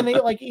 And then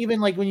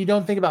even when you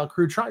don't think about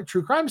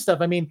true crime stuff,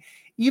 I mean,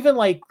 even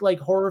like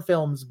horror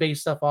films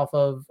based stuff off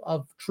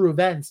of true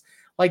events.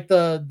 Like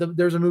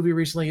there's a movie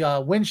recently,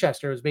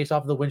 Winchester, is based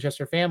off of the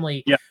Winchester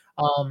family. Yeah.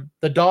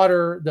 The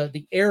daughter,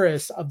 the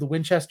heiress of the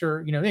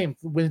Winchester, name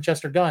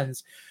Winchester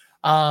guns.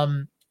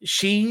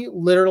 She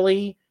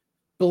literally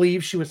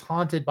believes she was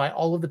haunted by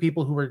all of the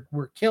people who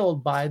were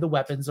killed by the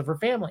weapons of her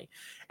family.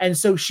 And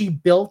so she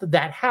built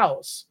that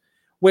house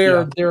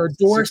where there are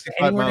doors to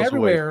anywhere and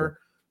everywhere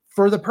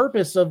for the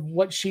purpose of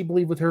what she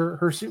believed with her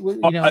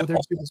with her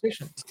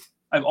superstitions.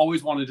 I've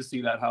always wanted to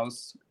see that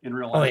house in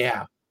real life. Oh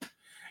yeah.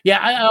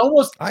 Yeah,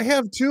 I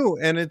have too,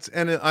 and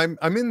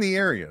I'm in the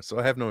area, so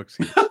I have no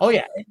excuse. Oh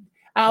yeah,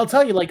 I'll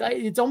tell you,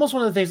 it's almost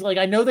one of the things. Like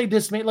I know they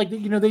dismantled,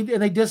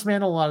 they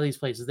dismantled a lot of these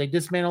places. They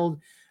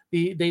dismantled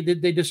they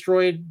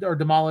destroyed or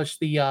demolished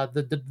the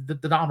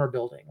Dahmer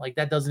building. Like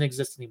that doesn't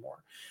exist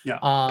anymore.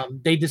 Yeah.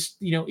 They just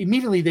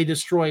immediately they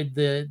destroyed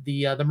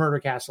the murder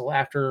castle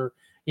after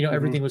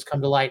everything was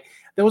come to light.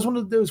 There was one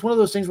of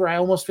those things where I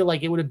almost feel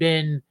like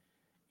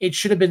it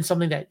should have been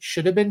something that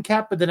should have been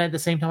kept, but then at the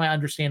same time I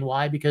understand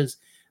why, because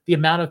the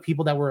amount of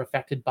people that were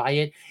affected by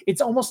it,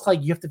 it's almost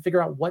like you have to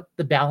figure out what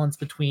the balance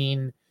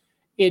between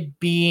it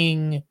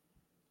being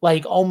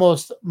like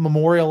almost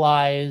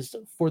memorialized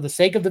for the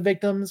sake of the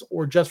victims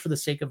or just for the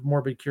sake of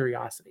morbid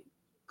curiosity.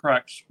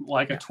 Correct.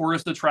 Like a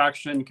tourist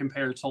attraction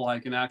compared to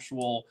like an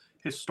actual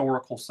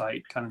historical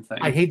site kind of thing.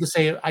 I'd hate to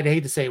say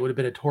it would have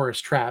been a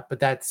tourist trap, but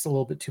that's a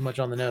little bit too much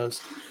on the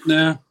nose.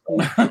 Nah.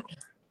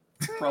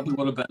 Probably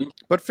would have been.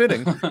 But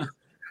fitting.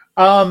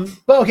 But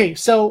okay,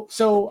 so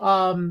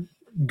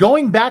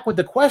going back with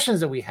the questions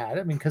that we had,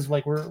 I mean, because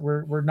like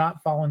we're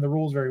not following the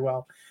rules very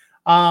well.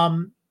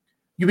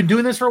 You've been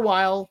doing this for a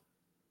while.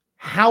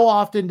 How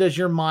often does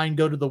your mind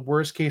go to the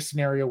worst case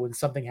scenario when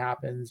something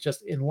happens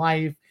just in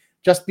life,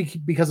 just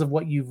because of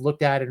what you've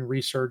looked at and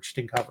researched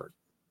and covered?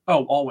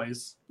 Oh,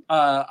 always.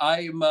 So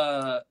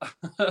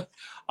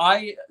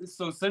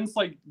since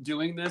like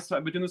doing this,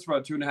 I've been doing this for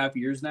about 2.5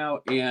 years now,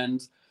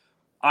 and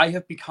I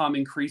have become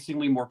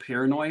increasingly more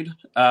paranoid.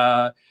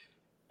 And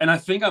I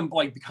think I'm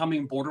like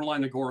becoming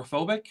borderline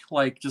agoraphobic,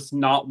 like just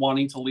not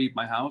wanting to leave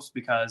my house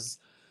because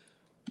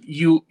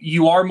you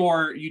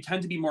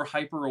tend to be more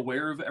hyper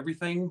aware of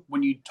everything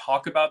when you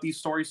talk about these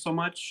stories so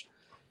much.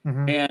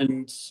 Mm-hmm.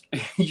 And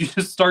you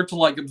just start to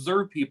like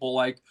observe people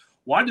like,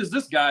 why does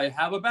this guy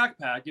have a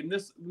backpack in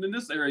this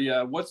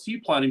area? What's he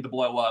planning to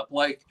blow up?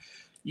 Like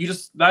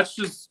that's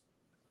just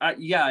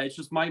it's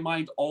just my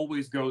mind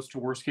always goes to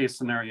worst case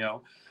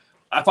scenario.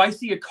 If I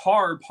see a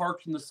car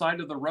parked on the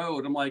side of the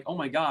road, I'm like, oh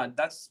my God,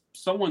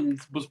 someone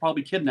was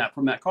probably kidnapped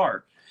from that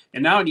car.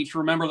 And now I need to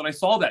remember that I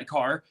saw that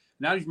car.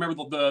 Now you remember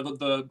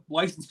the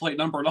license plate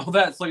number and all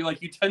that. So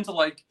you tend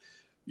to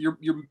your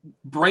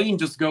brain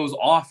just goes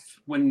off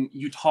when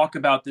you talk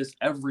about this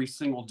every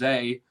single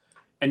day,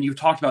 and you've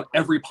talked about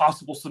every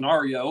possible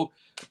scenario.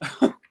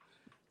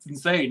 It's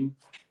insane.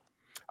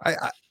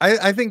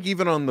 I think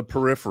even on the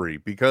periphery,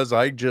 because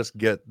I just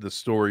get the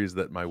stories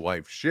that my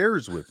wife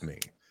shares with me,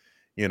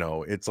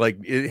 it's like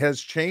it has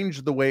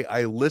changed the way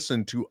I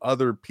listen to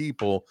other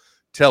people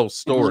tell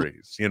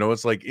stories.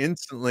 It's like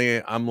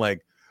instantly I'm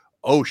like,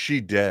 oh,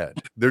 she dead.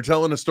 They're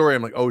telling a story.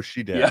 I'm like, oh,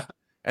 she dead. Yeah.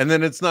 And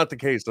then it's not the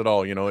case at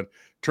all. It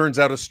turns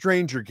out a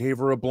stranger gave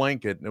her a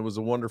blanket and it was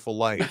a wonderful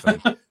life.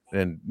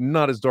 And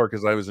not as dark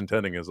as I was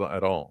intending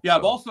at all. Yeah, so.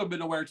 I've also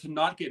been aware to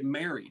not get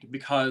married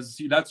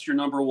because that's your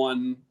number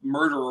one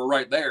murderer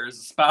right there is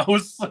a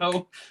spouse.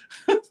 So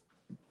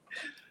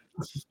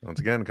once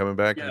again, coming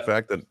back to the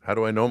fact that how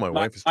do I know my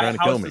wife is trying to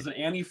kill me? My house is an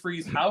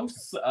antifreeze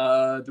house.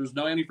 There's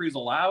no antifreeze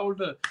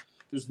allowed.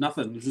 There's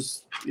nothing.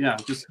 There's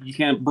just you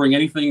can't bring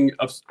anything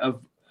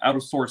of out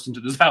of sorts into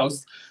this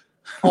house.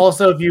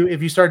 Also,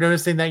 if you start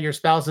noticing that your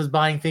spouse is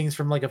buying things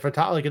from like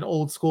an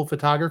old school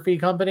photography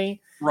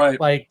company,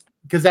 right?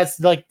 Because that's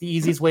the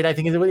easiest way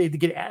to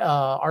get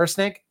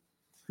arsenic.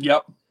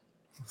 Yep.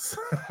 So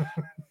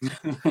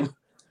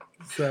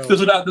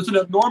there's an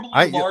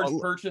abnormally large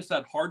purchase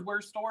at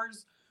hardware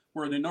stores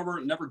where they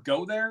never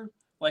go there.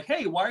 Like,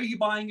 hey, why are you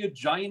buying a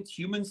giant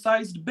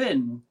human-sized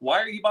bin? Why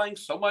are you buying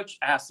so much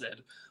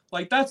acid?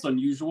 Like, that's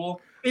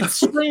unusual. It's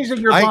strange that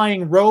you're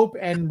buying rope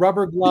and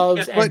rubber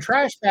gloves and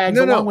trash bags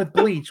along with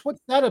bleach.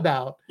 What's that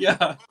about?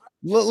 Yeah.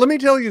 Let me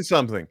tell you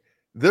something.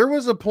 There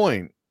was a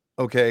point,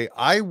 okay,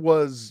 I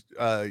was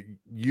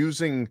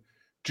using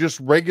just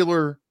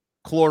regular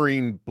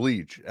chlorine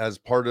bleach as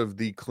part of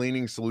the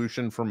cleaning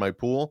solution for my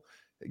pool.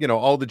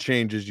 All the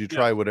changes, you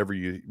try whatever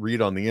you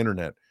read on the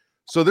internet.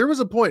 So there was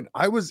a point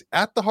I was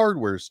at the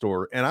hardware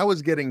store and I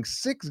was getting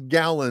 6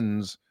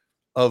 gallons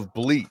of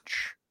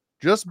bleach,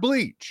 just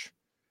bleach.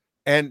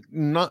 And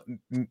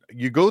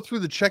you go through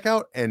the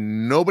checkout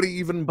and nobody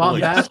even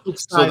blinks.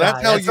 So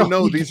that's how you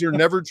know these are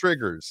never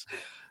triggers.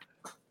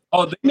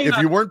 Oh, if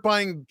you weren't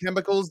buying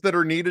chemicals that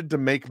are needed to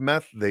make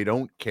meth, they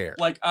don't care.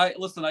 Like I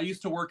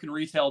used to work in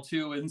retail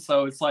too, and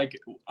so it's like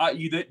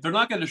they're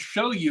not going to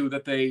show you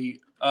that they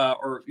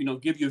or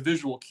give you a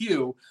visual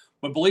cue.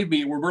 But believe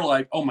me, we're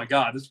like, oh my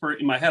God,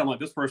 in my head, I'm like,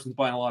 this person's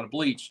buying a lot of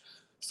bleach.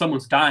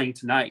 Someone's dying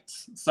tonight.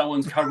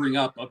 Someone's covering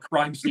up a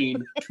crime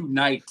scene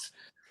tonight.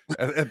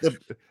 At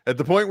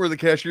the point where the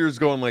cashier is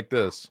going like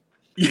this.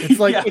 It's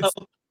like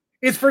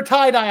it's for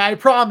tie-dye, I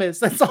promise.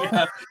 That's all.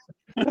 Yeah.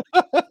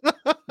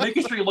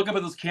 Making sure you look up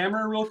at this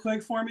camera real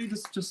quick for me,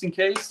 just in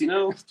case,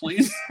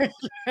 please.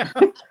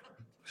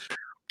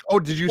 Oh,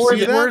 did you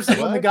see that? Worse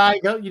when the guy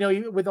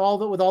with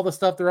all the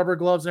stuff, the rubber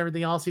gloves and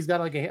everything else, he's got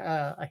like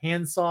a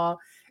handsaw,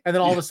 and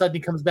then all of a sudden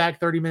he comes back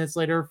 30 minutes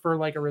later for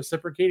like a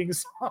reciprocating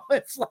saw.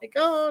 It's like,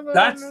 oh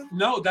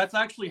no. That's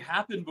actually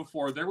happened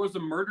before. There was a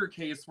murder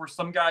case where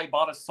some guy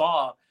bought a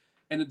saw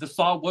and the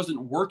saw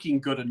wasn't working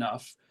good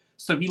enough.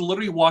 So he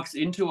literally walks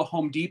into a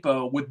Home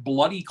Depot with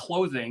bloody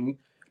clothing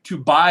to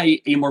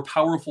buy a more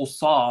powerful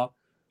saw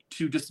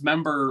to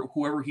dismember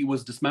whoever he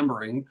was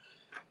dismembering.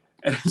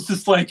 And it's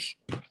just like,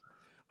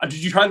 did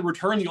you try to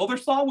return the other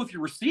saw with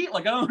your receipt?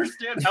 Like, I don't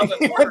understand how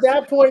that works. At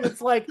that point, it's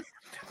like,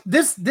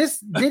 this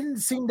didn't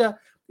seem to,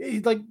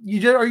 like,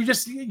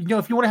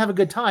 if you want to have a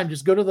good time,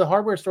 just go to the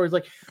hardware store. It's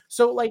like,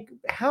 so like,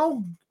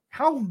 how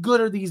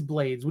good are these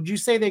blades? Would you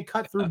say they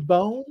cut through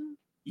bone?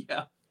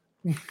 Yeah.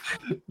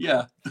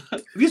 Yeah.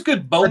 These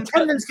good bone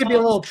tendons can be a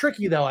little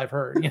tricky though, I've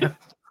heard.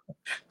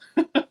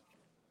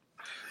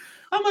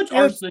 How much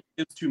arsenic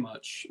is too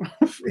much?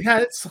 Yeah,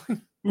 it's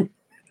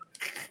like,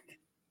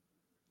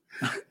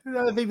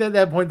 I think at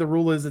that point the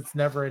rule is it's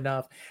never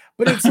enough.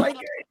 But it's like,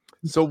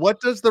 so what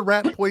does the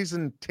rat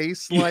poison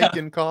taste like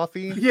in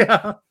coffee?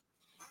 Yeah.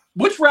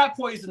 Which rat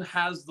poison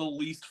has the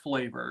least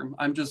flavor?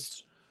 I'm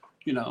just,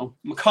 I'm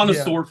a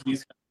connoisseur for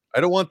these.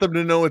 I don't want them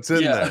to know it's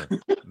in there.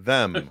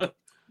 Them.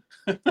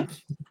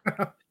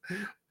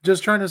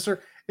 Just trying to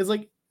it's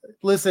like,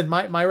 listen,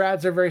 my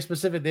rats are very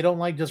specific. They don't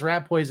like just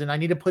rat poison. I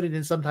need to put it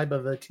in some type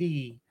of a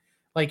tea.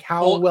 Like,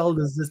 how well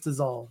does this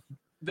dissolve?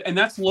 And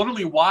that's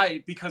literally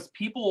why, because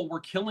people were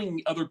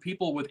killing other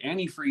people with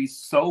antifreeze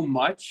so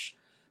much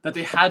that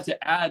they had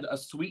to add a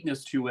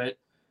sweetness to it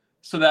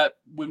so that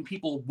when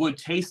people would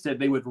taste it,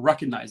 they would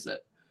recognize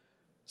it.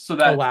 So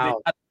that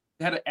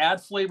they had to add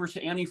flavor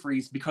to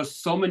antifreeze because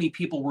so many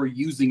people were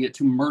using it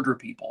to murder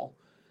people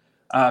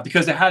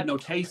because it had no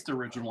taste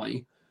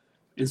originally.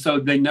 And so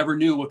they never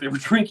knew what they were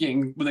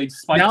drinking when they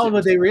spiked it. Now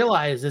what they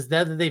realize is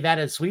that they've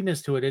added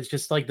sweetness to it. It's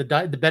just like the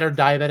better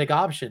diabetic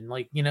option.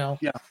 Like, Yeah.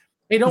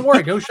 Hey, don't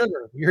worry, no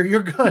sugar.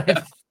 You're good.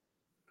 Yeah.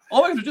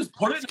 All I have to just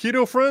put it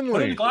keto friendly.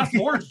 Put it in a glass of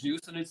orange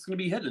juice, and it's going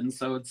to be hidden.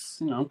 So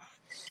it's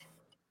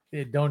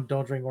Yeah, don't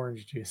drink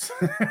orange juice.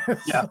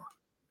 Yeah.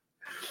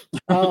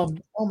 Oh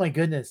my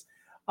goodness.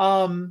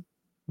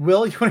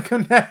 Will, you want to go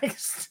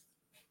next?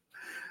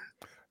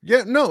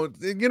 Yeah, no,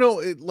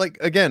 like,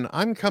 again,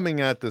 I'm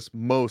coming at this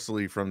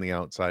mostly from the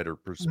outsider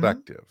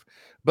perspective.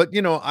 But,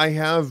 I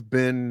have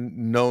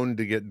been known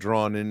to get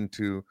drawn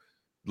into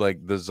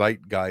like the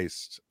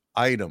zeitgeist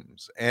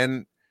items.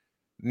 And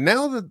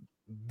now that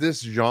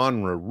this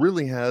genre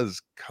really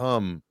has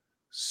come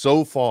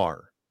so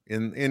far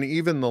in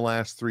even the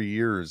last 3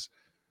 years,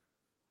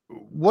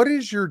 what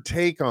is your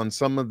take on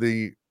some of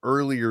the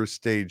earlier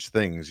stage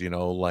things,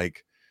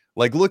 like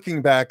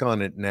looking back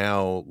on it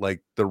now,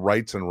 like the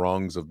rights and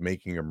wrongs of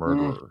making a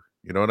murderer?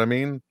 You know what I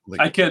mean?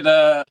 Like, I could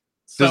does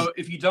so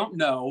if you don't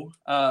know,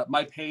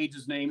 my page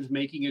is named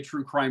Making a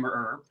True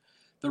Crimer.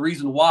 The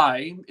reason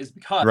why is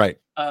because right.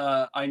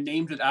 I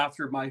named it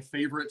after my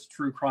favorite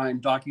true crime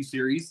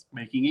docuseries,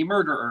 Making a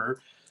Murderer.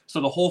 So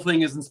the whole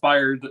thing is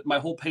inspired, my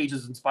whole page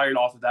is inspired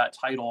off of that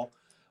title,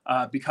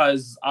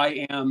 because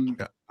I am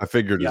Yeah, I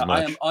figured as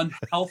I am much.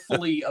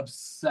 unhealthily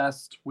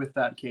obsessed with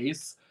that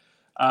case.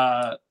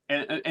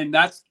 And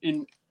that's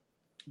in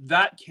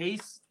that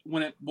case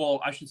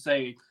I should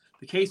say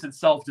the case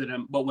itself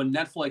didn't, but when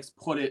Netflix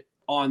put it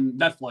on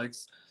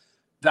Netflix,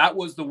 that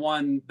was the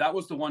one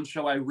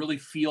show I really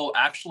feel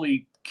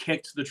actually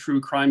kicked the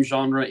true crime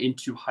genre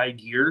into high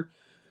gear,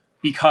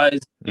 because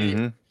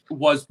it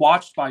was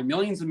watched by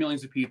millions and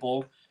millions of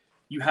people.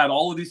 You had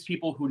all of these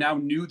people who now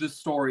knew the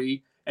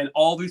story, and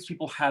all these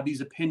people had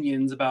these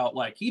opinions about,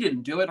 like, he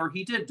didn't do it, or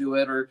he did do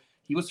it, or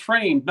he was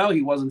framed. No,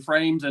 he wasn't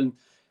framed. And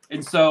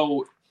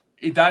so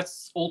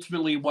that's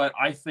ultimately what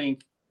I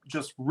think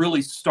just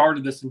really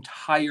started this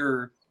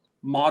entire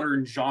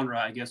modern genre,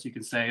 I guess you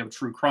could say, of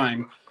true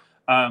crime.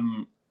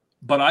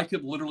 But I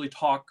could literally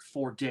talk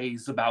for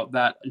days about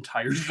that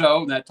entire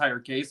show, that entire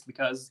case,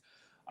 because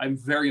I'm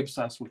very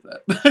obsessed with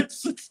it.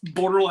 It's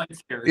borderline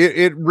scary.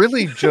 It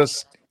really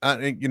just,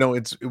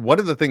 it's one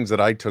of the things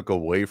that I took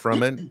away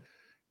from it,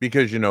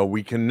 because,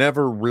 we can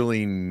never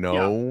really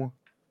know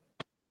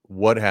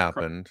what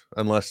happened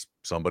unless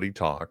somebody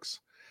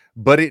talks.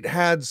 But it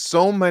had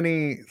so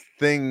many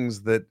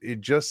things that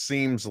it just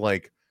seems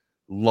like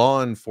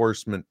law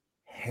enforcement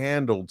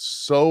handled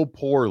so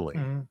poorly.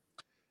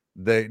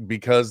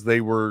 Because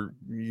they were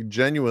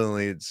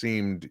genuinely, it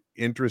seemed,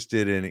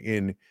 interested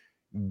in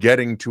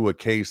getting to a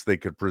case they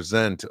could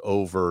present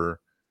over,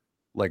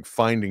 like,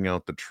 finding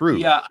out the truth.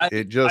 Yeah, I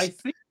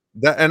think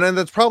that, and then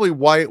that's probably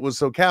why it was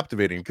so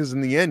captivating, because in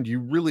the end you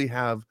really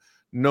have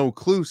no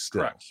clue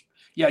still. Correct.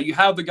 Yeah, you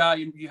have the guy,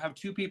 you have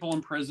two people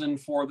in prison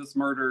for this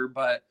murder,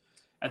 but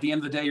at the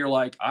end of the day, you're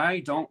like,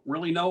 I don't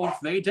really know if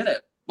they did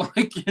it.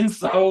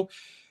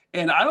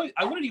 And I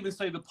wouldn't even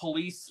say the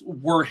police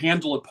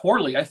handled it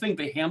poorly. I think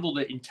they handled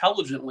it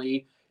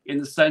intelligently, in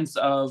the sense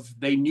of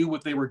they knew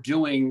what they were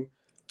doing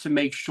to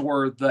make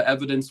sure the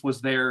evidence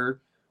was there.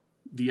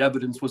 The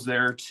evidence was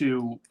there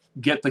to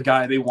get the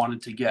guy they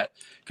wanted to get,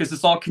 because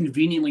this all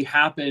conveniently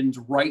happened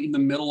right in the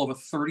middle of a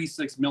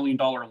 $36 million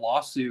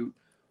lawsuit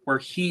where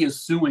he is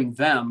suing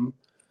them,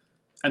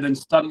 and then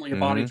suddenly a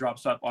body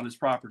drops up on his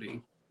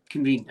property.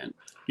 Convenient.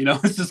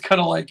 It's just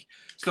kind of like,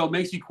 so it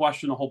makes you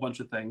question a whole bunch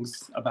of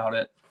things about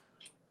it.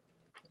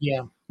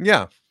 Yeah,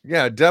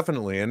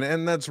 definitely.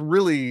 And that's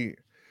really,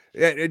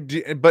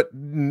 but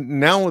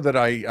now that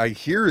I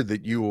hear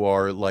that you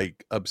are,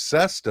 like,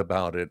 obsessed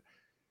about it,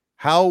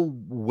 how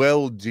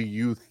well do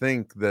you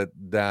think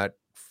that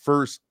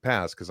first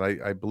pass, because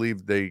I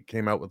believe they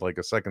came out with, like,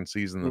 a second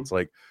season that's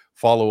like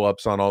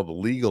follow-ups on all the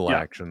legal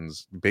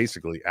actions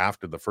basically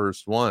after the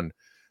first one,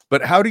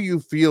 but how do you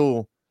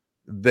feel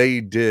they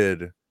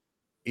did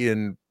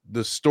in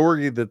the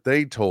story that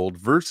they told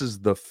versus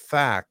the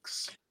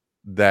facts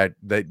that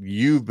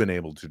you've been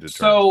able to determine?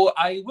 So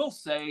I will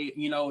say,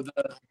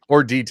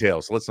 or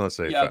details, let's not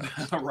say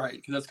facts. Right,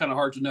 because that's kind of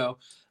hard to know.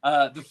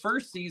 The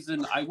first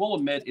season, I will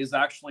admit, is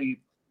actually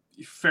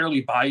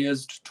fairly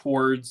biased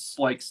towards,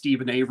 like,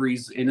 Stephen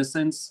Avery's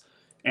innocence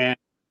and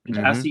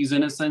Jesse's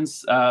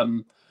innocence.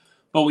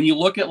 But when you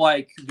look at,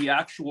 like, the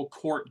actual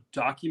court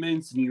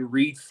documents, and you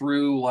read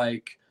through,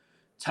 like,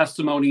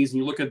 testimonies, and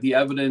you look at the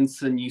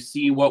evidence, and you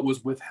see what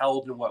was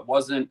withheld and what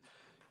wasn't,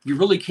 you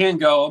really can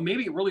go,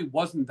 maybe it really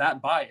wasn't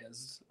that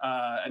biased.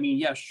 I mean,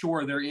 yeah,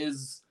 sure,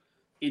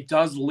 it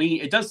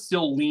does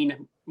still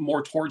lean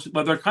more towards,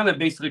 but they're kind of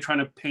basically trying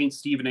to paint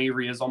Stephen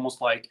Avery as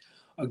almost like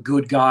a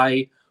good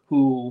guy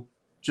who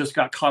just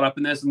got caught up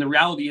in this. And the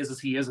reality is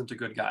he isn't a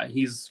good guy.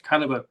 He's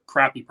kind of a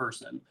crappy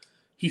person.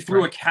 He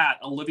threw a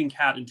living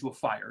cat into a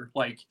fire.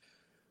 Like,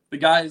 the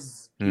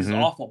guy's, he's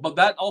awful. But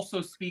that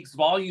also speaks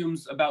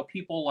volumes about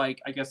people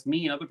like, I guess,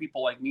 me and other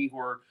people like me, who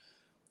are,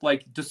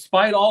 like,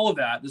 despite all of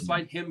that,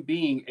 despite him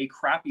being a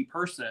crappy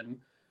person,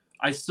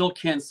 I still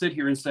can't sit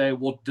here and say,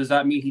 well, does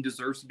that mean he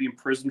deserves to be in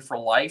prison for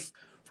life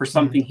for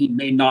something he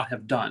may not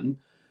have done?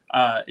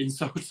 And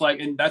so it's like,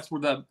 and that's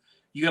where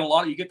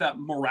you get that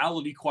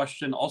morality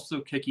question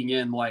also kicking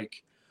in,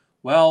 like,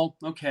 well,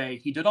 okay,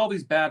 he did all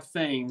these bad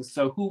things,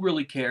 so who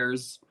really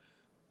cares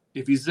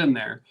if he's in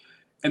there?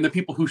 And the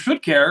people who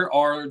should care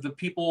are the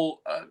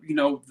people,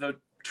 the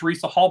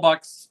Teresa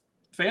Hallbuck's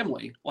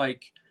family.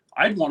 Like,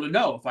 I'd want to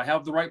know if I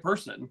have the right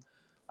person.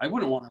 I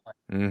wouldn't want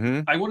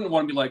to I wouldn't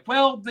want to be like,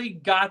 well, they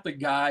got the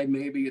guy,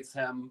 maybe it's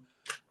him.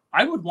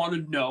 I would want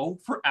to know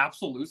for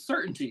absolute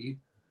certainty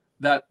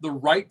that the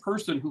right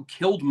person who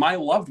killed my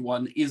loved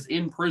one is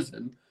in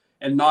prison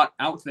and not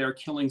out there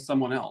killing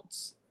someone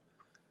else.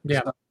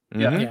 Yeah. So,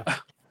 yeah.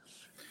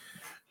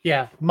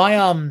 Yeah.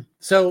 My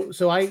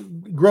so I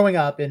growing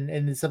up, and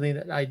it's something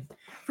that I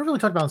haven't really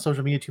talked about on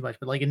social media too much,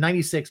 but like in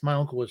 '96, my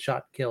uncle was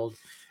shot and killed.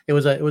 He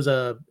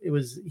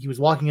was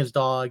walking his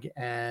dog,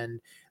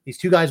 and these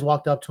two guys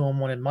walked up to him,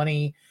 wanted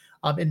money.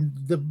 And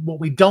what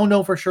we don't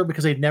know for sure,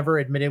 because they've never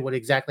admitted what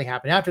exactly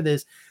happened after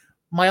this,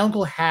 my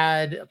uncle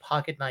had a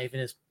pocket knife in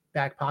his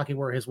back pocket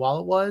where his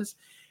wallet was,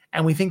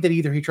 and we think that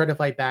either he tried to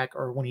fight back,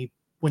 or when he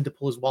went to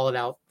pull his wallet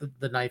out,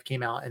 the knife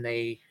came out and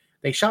they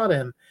shot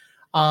him.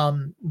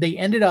 They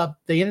ended up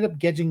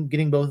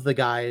getting both of the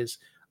guys.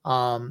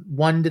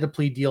 One did a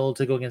plea deal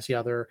to go against the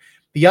other.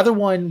 The other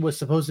one was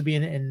supposed to be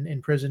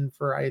in prison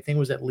for, I think it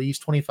was at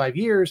least 25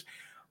 years,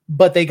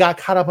 but they got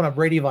caught up on a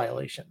Brady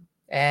violation.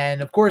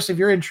 And of course, if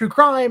you're in true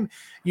crime,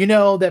 you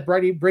know that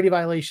Brady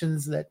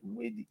violations,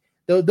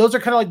 those are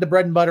kind of like the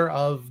bread and butter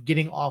of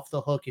getting off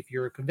the hook if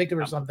you're convicted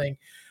or something.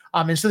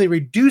 And so they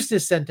reduced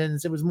his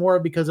sentence. It was more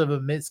because of a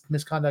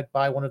misconduct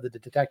by one of the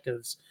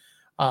detectives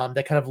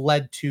that kind of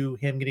led to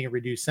him getting a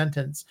reduced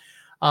sentence.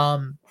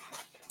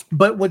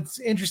 But what's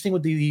interesting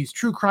with these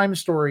true crime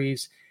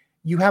stories,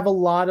 you have a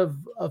lot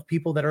of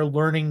people that are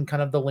learning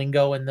kind of the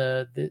lingo and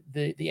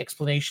the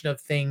explanation of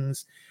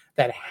things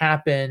that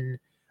happen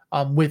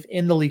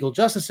within the legal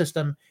justice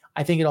system.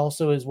 I think it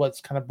also is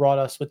what's kind of brought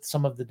us with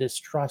some of the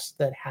distrust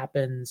that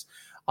happens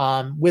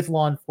with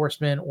law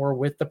enforcement or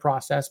with the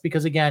process,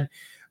 because again,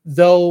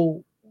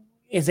 though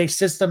is a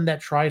system that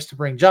tries to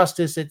bring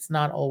justice, it's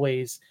not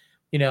always,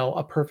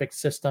 a perfect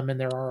system, and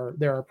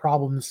there are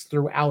problems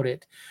throughout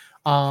it.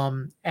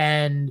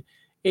 And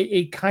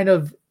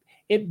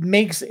it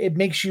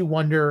makes you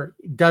wonder,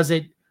 does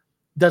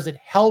it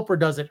help or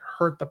does it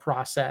hurt the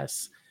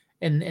process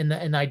and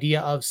the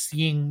idea of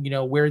seeing,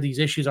 where these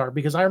issues are?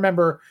 Because I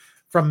remember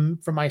from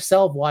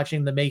myself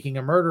watching The Making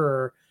a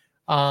Murderer,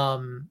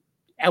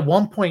 at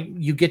one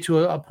point you get to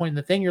a point in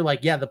the thing, you're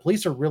like, yeah, the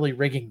police are really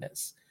rigging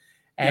this.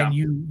 And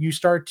you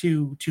start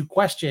to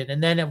question.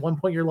 And then at one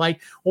point you're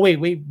like, oh, wait,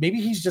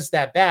 maybe he's just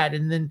that bad.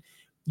 And then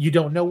you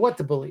don't know what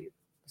to believe.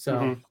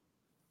 So,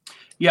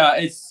 yeah,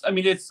 I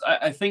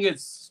think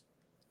it's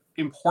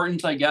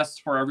important, I guess,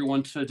 for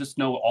everyone to just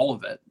know all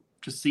of it,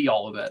 to see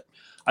all of it.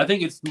 I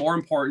think it's more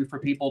important for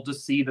people to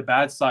see the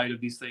bad side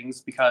of these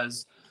things,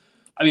 because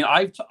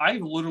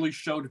I've literally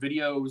showed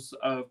videos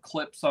of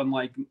clips on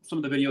like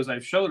some of the videos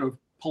I've showed of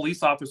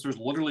police officers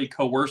literally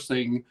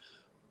coercing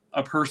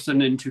a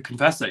person into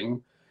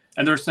confessing,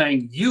 and they're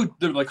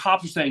the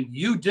cops are saying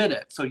you did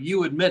it, so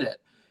you admit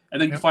it.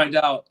 And then you find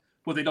out,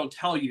 what they don't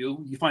tell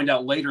you, you find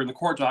out later in the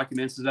court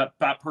documents, is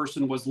that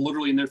person was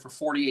literally in there for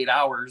 48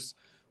 hours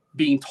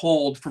being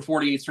told for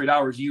 48 straight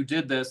hours, you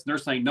did this. They're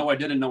saying, no, I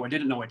didn't, no, I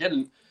didn't, no, I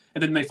didn't.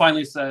 And then they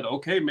finally said,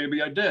 okay,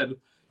 maybe I did.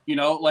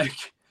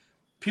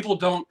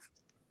 People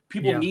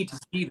need to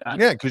see that.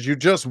 Yeah, because you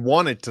just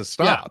want it to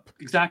stop. Yeah,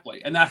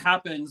 exactly. And that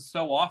happens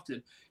so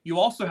often. You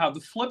also have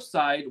the flip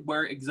side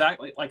where,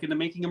 exactly like in the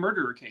Making a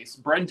Murderer case,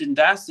 Brendan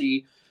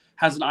Dassey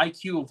has an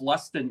IQ of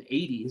less than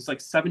 80. He's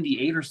like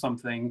 78 or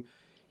something.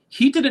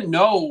 He didn't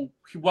know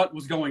what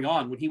was going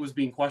on when he was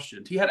being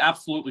questioned. He had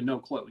absolutely no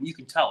clue, and you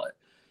can tell it.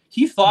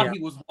 He thought he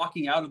was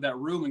walking out of that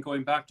room and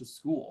going back to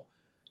school.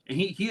 And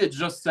he had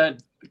just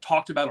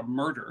talked about a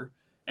murder,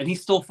 and he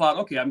still thought,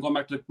 okay, I'm going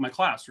back to my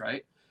class,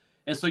 right?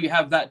 And so you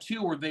have that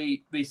too, where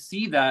they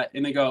see that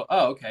and they go,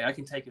 oh, okay, I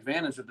can take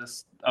advantage of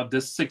this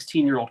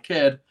 16-year-old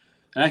kid,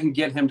 and I can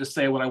get him to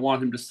say what I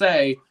want him to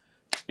say,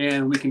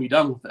 and we can be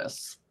done with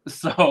this.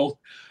 So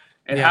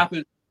it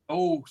happens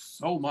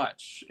so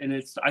much,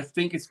 and I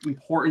think it's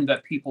important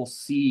that people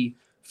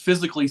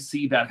physically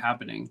see that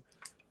happening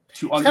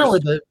to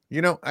understand.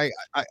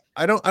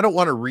 I don't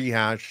want to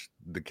rehash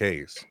the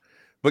case,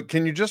 but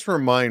can you just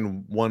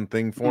remind one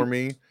thing for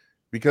me?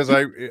 Because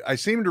I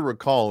seem to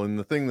recall, in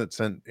the thing that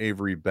sent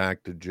Avery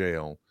back to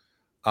jail,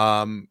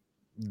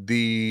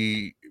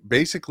 the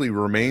basically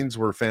remains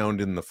were found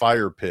in the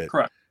fire pit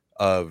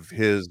of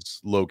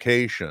his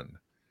location.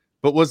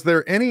 But was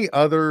there any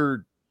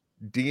other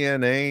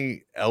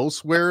DNA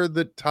elsewhere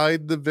that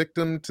tied the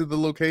victim to the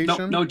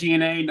location? No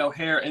DNA, no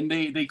hair. And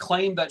they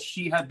claimed that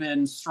she had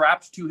been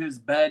strapped to his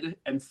bed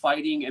and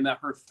fighting, and that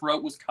her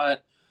throat was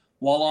cut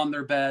while on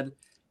their bed.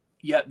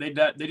 Yet they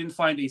didn't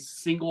find a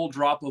single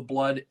drop of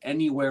blood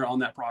anywhere on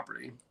that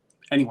property.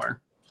 Anywhere.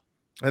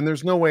 And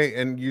there's no way,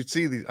 and you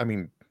see these,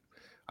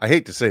 I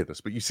hate to say this,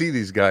 but you see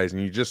these guys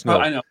and you just know,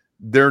 I know.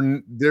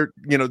 They're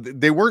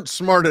they weren't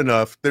smart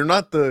enough. They're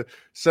not the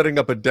setting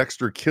up a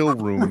Dexter kill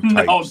room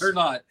types. No, they're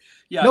not.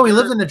 Yeah. No, he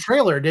lived in the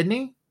trailer, didn't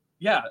he?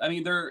 Yeah. I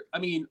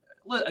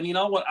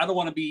don't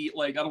want to be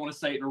like, I don't want to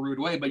say it in a rude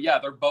way, but yeah,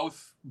 they're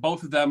both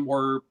of them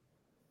were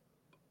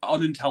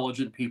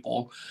unintelligent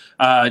people,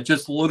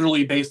 just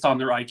literally based on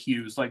their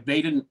IQs. Like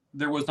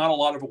there was not a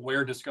lot of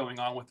awareness going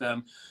on with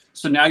them.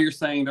 So now you're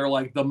saying they're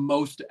like the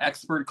most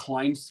expert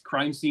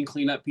crime scene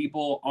cleanup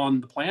people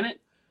on the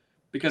planet?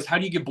 Because how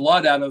do you get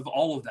blood out of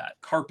all of that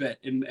carpet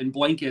and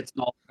blankets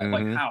and all that?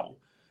 Like how?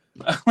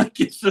 Like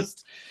it's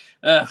just,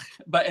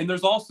 and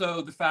there's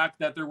also the fact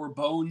that there were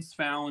bones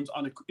found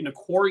in a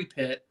quarry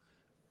pit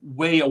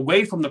way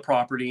away from the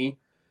property,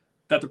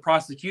 that the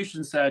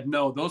prosecution said,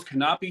 no, those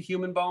cannot be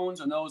human bones,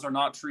 and those are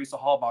not Teresa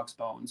Halbach's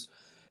bones.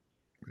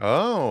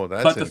 Oh,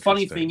 that's But the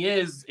funny thing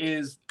is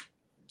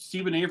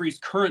Stephen Avery's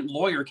current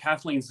lawyer,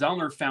 Kathleen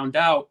Zellner, found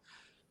out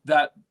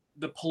that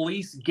the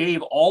police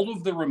gave all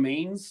of the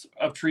remains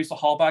of Teresa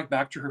Halbach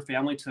back to her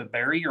family to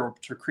bury or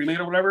to cremate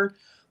or whatever,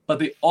 but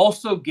they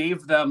also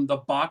gave them the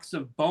box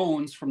of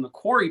bones from the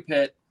quarry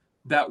pit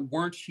that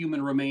weren't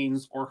human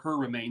remains or her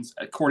remains,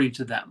 according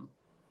to them.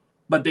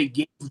 But they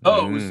gave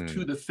those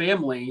to the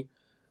family.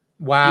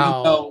 Wow.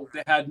 Even though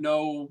they had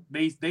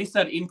they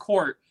said in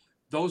court,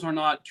 those are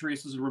not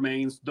Teresa's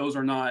remains. Those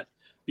are not,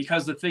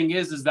 because the thing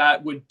is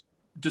that would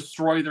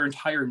destroy their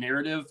entire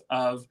narrative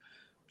of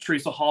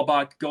Teresa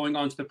Halbach going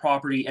onto the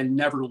property and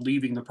never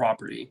leaving the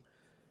property,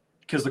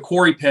 because the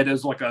quarry pit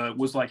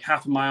was like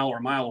half a mile or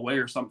a mile away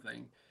or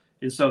something,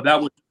 and so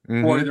that would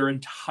destroy their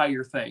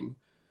entire thing.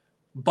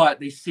 But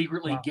they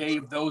secretly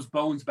gave those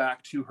bones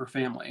back to her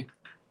family.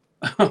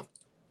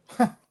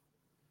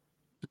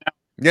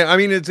 Yeah, I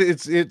mean,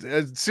 it's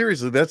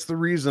seriously, that's the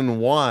reason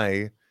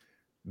why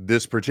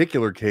this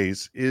particular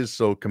case is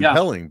so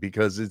compelling,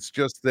 because it's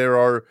just, there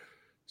are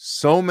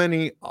so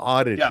many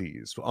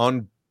oddities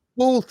on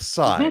both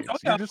sides.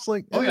 You're just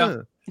like,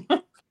 now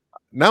I'm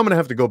gonna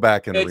have to go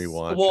back and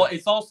rewatch. Well,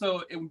 it's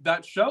also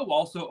that show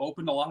also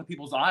opened a lot of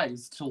people's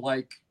eyes to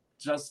like,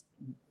 just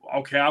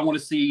okay, I want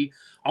to see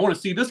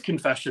this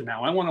confession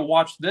now. I want to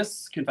watch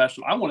this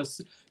confession. I want to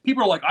see.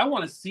 People are like, I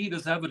want to see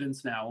this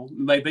evidence now.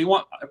 Like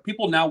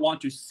people now want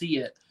to see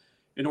it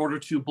in order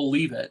to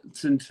believe it,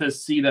 to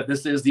see that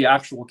this is the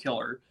actual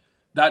killer.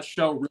 That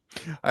show really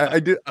I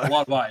do a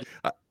lot of eyes.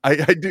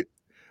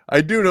 I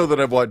do know that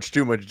I've watched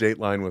too much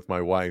Dateline with my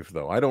wife,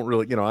 though. I don't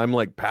really, I'm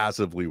like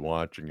passively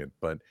watching it,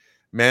 but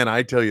man,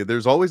 I tell you,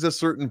 there's always a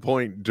certain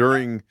point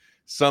during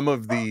some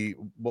of the,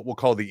 what we'll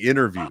call the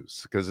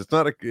interviews, because it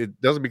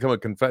doesn't become a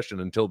confession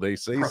until they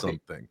say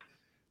something.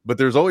 But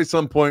there's always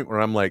some point where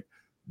I'm like,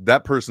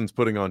 that person's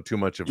putting on too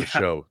much of a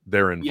show.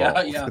 They're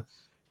involved.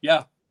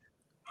 Yeah.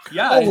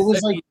 Oh, it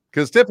was like,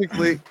 because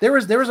typically there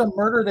was a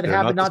murder that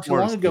happened not too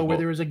long ago where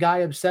there was a guy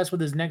obsessed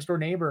with his next door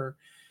neighbor,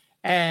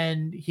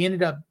 and he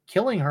ended up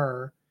killing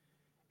her.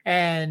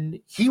 And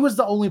he was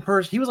the only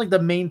person, he was like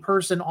the main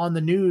person on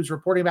the news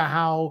reporting about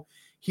how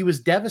he was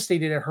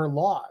devastated at her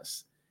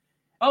loss.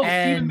 Oh,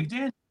 Stephen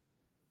McDaniel.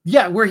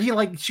 Yeah, where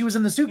she was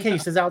in the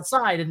suitcases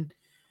outside, and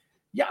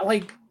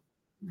they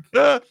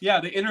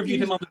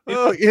interviewed him on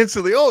the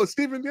instantly. Oh,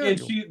 Stephen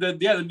McDaniel. And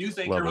the news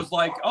anchor was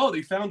like, "Oh,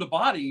 they found a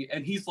body,"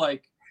 and he's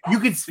like, "You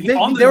could see see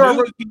him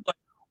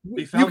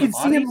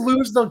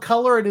lose the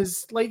color in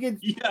his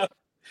Yeah,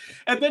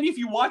 and then if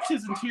you watch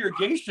his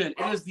interrogation,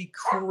 it is the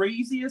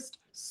craziest,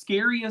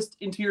 scariest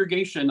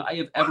interrogation I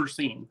have ever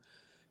seen,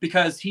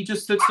 because he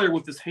just sits there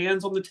with his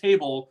hands on the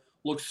table,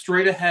 looks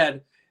straight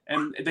ahead.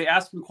 And they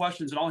ask him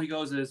questions, and all he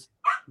goes is,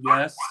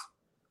 yes,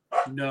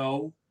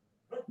 no.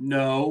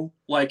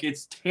 Like,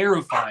 it's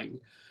terrifying.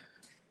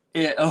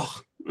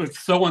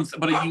 It's so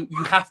but you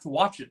have to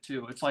watch it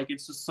too. It's like,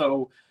 it's just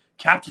so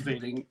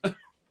captivating.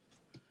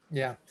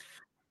 Yeah.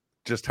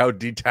 Just how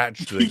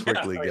detached they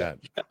quickly get.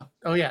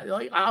 Oh yeah,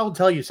 like I'll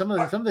tell you, some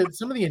of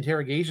the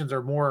interrogations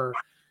are more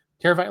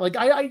terrifying. Like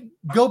I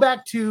go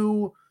back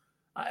to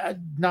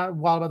not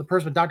Wild About the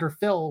Purse, but Dr.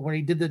 Phil, when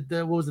he did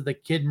the what was it, the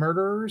kid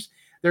murderers.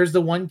 There's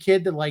the one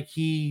kid that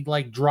he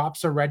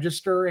drops a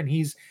register, and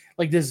he's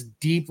like this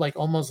deep, like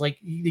almost like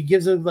he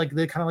gives it like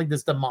the kind of like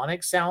this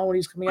demonic sound when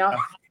he's coming out.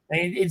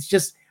 And it's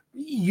just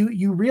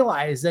you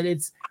realize that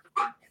it's,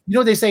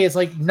 they say it's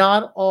like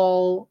not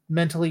all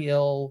mentally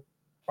ill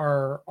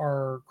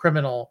are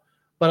criminal,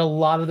 but a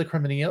lot of the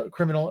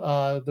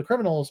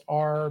criminals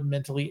are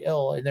mentally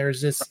ill, and there's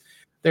this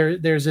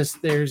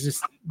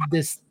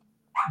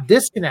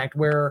disconnect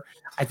where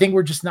I think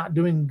we're just not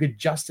doing good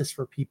justice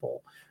for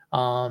people.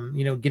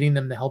 Getting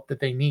them the help that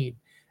they need.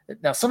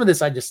 Now, some of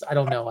this I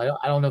don't know.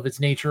 I don't know if it's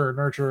nature or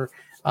nurture.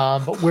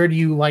 But where do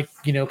you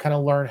kind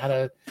of learn how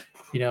to,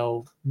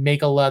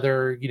 make a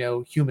leather,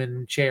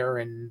 human chair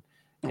and,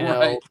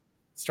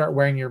 start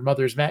wearing your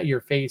mother's your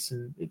face.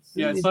 And it's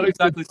not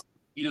exactly.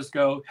 You just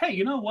go, hey,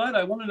 you know what?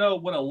 I want to know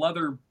what a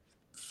leather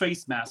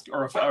face mask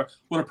or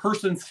what a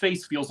person's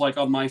face feels like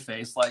on my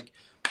face. Like,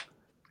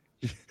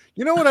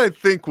 you know what I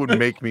think would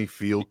make me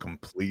feel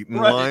complete in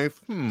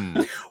life?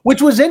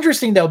 Which was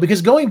interesting, though,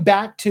 because going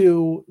back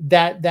to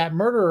that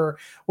murderer,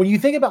 when you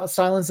think about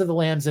Silence of the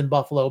Lambs and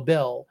Buffalo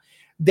Bill,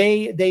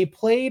 they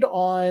played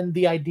on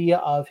the idea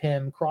of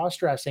him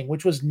cross-dressing,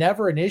 which was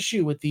never an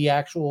issue with the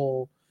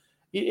actual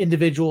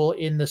individual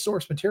in the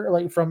source material,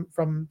 like from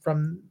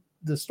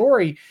the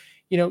story.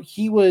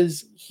 he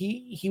was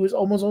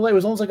almost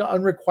like an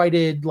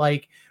unrequited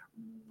like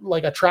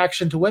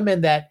attraction to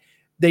women that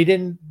they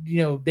didn't,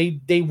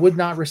 they would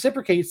not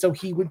reciprocate. So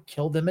he would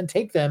kill them and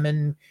take them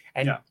and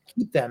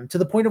keep them, to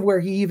the point of where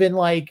he even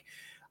like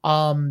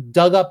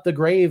dug up the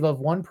grave of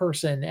one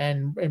person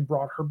and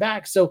brought her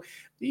back. So,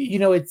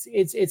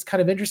 it's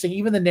kind of interesting.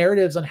 Even the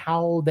narratives on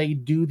how they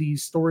do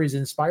these stories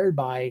inspired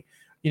by,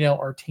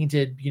 are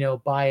tainted,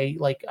 by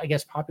like, I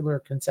guess, popular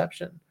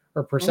conception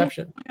or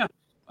perception. Yeah,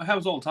 it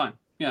happens all the time.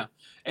 Yeah.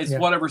 It's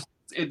whatever.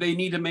 They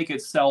need to make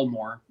it sell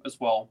more as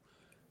well.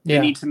 They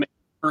need to make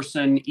the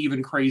person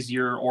even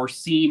crazier or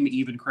seem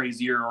even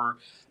crazier, or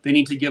they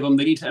need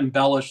to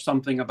embellish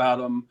something about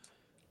them.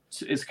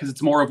 It's because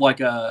it's more of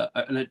like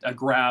a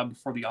grab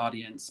for the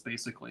audience,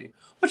 basically,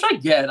 which I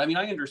get. I mean,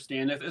 I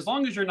understand as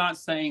long as you're not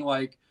saying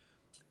like,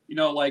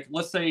 like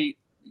let's say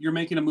you're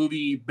making a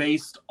movie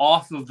based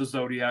off of the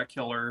Zodiac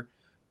killer,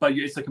 but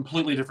it's a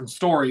completely different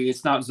story.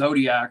 It's not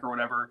Zodiac or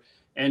whatever.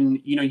 And,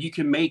 you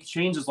can make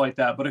changes like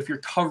that. But if you're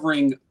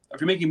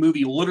making a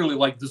movie literally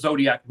like the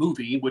Zodiac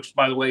movie, which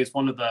by the way, is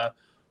one of the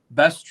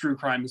best true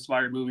crime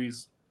inspired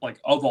movies like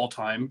of all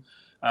time,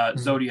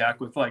 Zodiac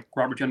with like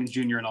Robert Downey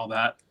Jr. and all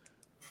that.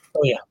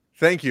 Oh yeah.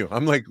 Thank you.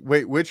 I'm like,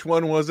 wait, which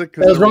one was it?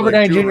 It was Robert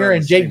Downey Jr.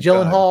 and Jake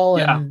Gyllenhaal,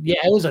 and it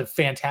was a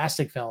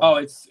fantastic film. Oh,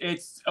 it's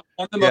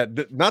one of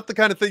the not the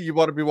kind of thing you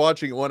want to be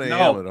watching at 1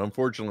 a.m. And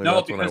unfortunately,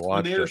 that's when I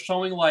watched they were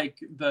showing like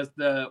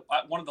the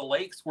one of the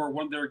lakes where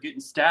when they were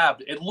getting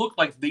stabbed, it looked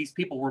like these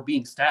people were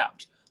being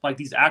stabbed, like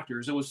these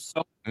actors. It was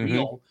so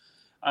real.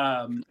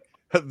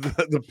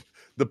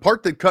 The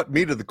part that cut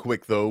me to the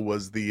quick though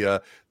was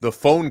the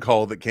phone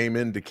call that came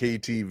into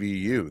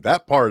KTVU.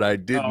 That part I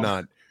did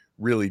not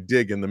really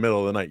dig in the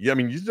middle of the night. I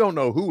mean, you don't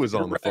know who was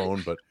on the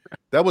phone, but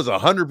that was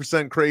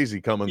 100% crazy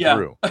coming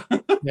through.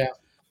 But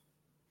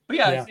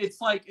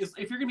it's like, if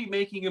you're gonna be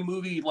making a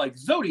movie like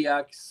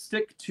Zodiac,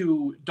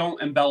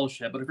 don't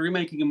embellish it. But if you're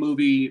making a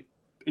movie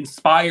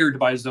inspired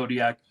by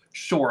Zodiac,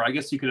 sure, I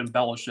guess you could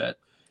embellish it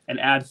and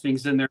add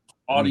things in there for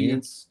the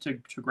audience to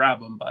grab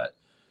them. But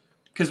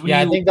because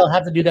I think they'll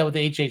have to do that with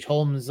the H.H.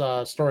 Holmes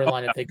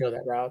storyline if they go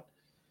that route.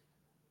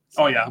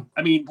 Oh yeah,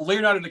 I mean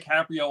Leonardo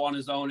DiCaprio on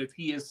his own, if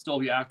he is still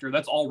the actor,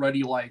 that's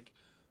already like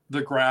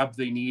the grab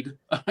they need,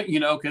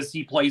 because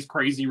he plays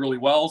crazy really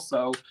well.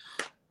 So,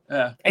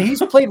 and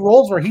he's played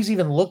roles where he's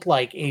even looked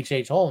like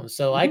H.H. Holmes,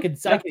 so I could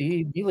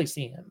easily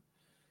see him.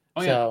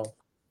 Oh yeah. So,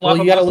 well,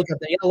 you got to look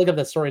up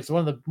that story. It's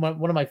one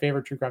of my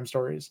favorite true crime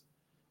stories.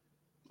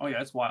 Oh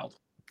yeah, it's wild.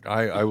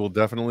 I will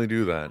definitely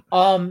do that.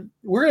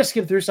 We're gonna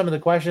skip through some of the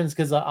questions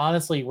because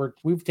honestly,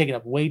 we've taken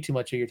up way too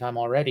much of your time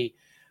already.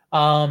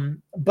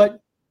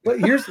 But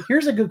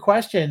here's a good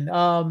question.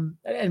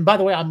 And by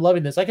the way, I'm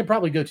loving this. I could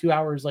probably go 2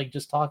 hours like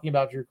just talking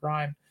about true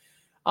crime.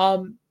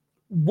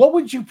 What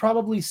would you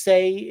probably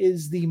say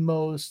is the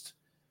most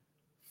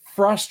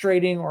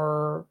frustrating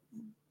or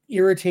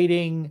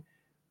irritating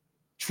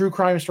true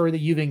crime story that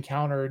you've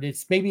encountered?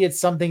 Maybe it's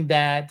something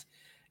that,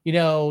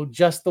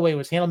 just the way it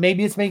was handled.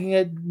 Maybe it's making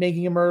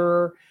a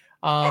murderer,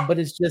 but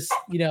it's just,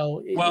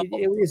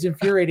 it was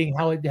infuriating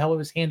how it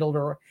was handled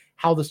or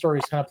how the story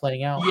is kind of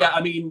playing out. Yeah,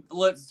 I mean,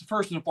 let's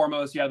first and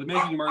foremost, the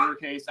making a murder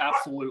case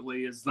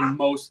absolutely is the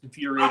most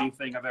infuriating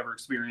thing I've ever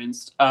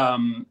experienced.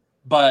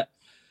 But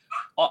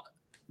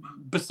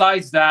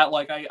besides that,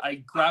 like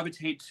I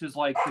gravitate to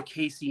like the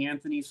Casey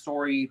Anthony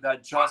story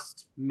that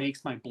just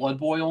makes my blood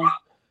boil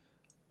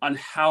on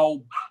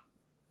how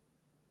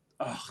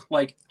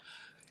like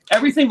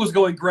everything was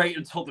going great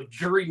until the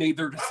jury made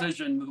their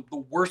decision, the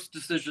worst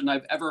decision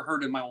I've ever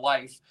heard in my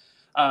life.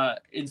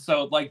 And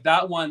so like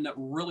that one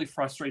really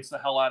frustrates the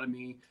hell out of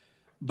me.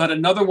 But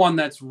another one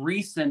that's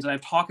recent, and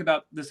I've talked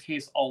about this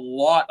case a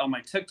lot on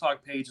my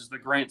TikTok page, is the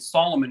Grant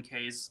Solomon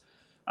case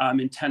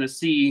in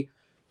Tennessee.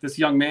 This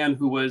young man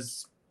who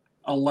was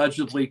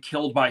allegedly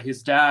killed by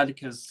his dad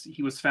because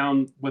he was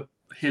found with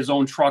his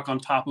own truck on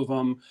top of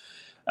him.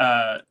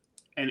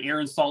 And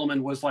Aaron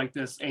Solomon was like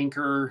this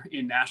anchor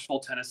in Nashville,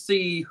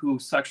 Tennessee, who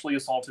sexually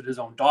assaulted his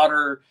own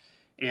daughter.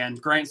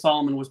 And Grant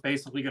Solomon was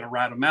basically going to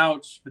rat him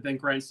out. But then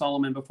Grant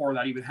Solomon, before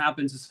that even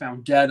happens, is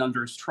found dead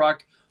under his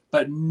truck.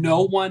 But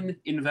no one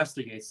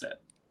investigates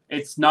it.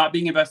 It's not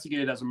being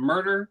investigated as a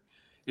murder.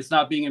 It's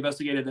not being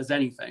investigated as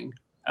anything.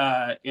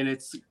 And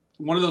it's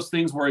one of those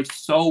things where it's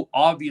so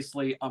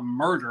obviously a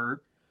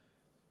murder,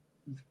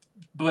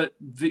 but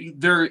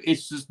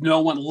it's just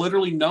no one,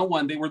 literally no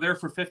one. They were there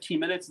for 15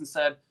 minutes and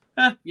said,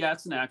 yeah,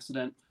 it's an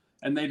accident.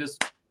 And they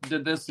just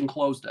did this and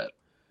closed it.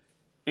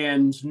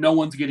 And no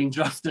one's getting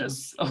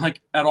justice,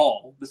 like, at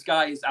all. This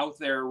guy is out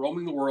there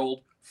roaming the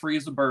world, free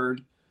as a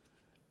bird.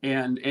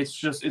 And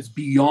it's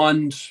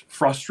beyond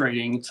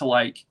frustrating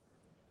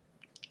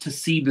to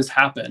see this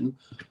happen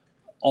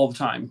all the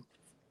time.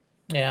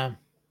 Yeah.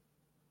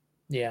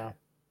 Yeah.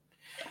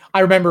 I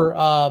remember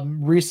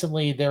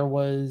recently there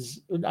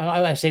was,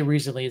 I say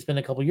recently, it's been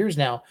a couple years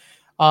now.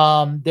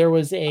 There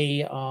was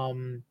a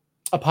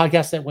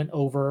podcast that went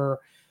over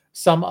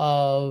some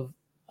of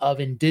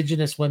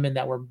Indigenous women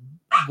that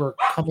were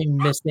coming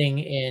missing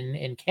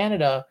in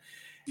Canada.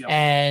 Yep.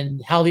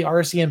 and how the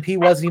RCMP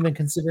wasn't even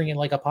considering it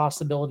like a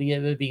possibility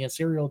of it being a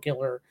serial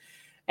killer.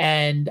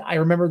 And I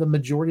remember the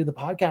majority of the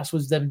podcast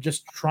was them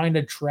just trying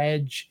to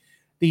dredge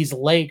these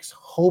lakes,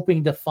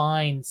 hoping to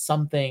find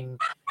something,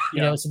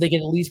 so they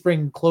can at least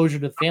bring closure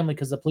to the family,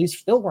 because the police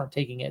still weren't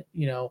taking it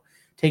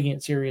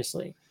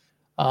seriously.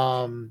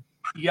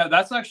 Yeah,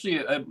 that's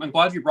actually, I'm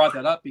glad you brought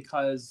that up,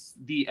 because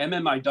the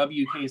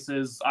MMIW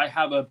cases, I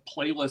have a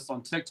playlist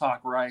on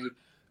TikTok where I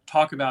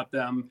talk about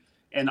them,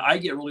 and I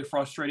get really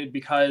frustrated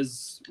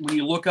because when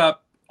you look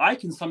up, I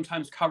can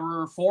sometimes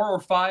cover 4 or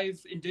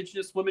 5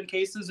 Indigenous women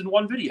cases in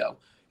one video,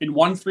 in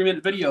one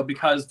 3-minute video,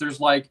 because there's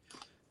like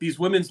these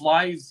women's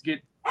lives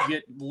get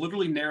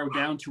literally narrowed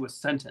down to a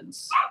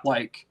sentence.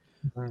 Like,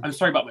 I'm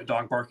sorry about my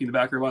dog barking in the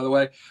background, by the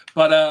way,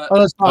 but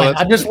that's fine.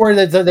 I'm just worried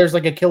that there's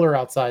like a killer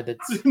outside.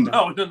 That's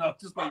no,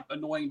 just my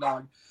annoying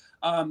dog.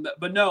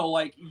 But no,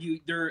 like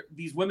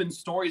these women's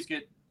stories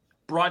get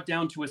brought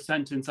down to a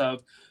sentence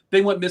of,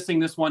 they went missing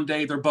this one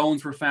day, their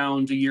bones were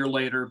found a year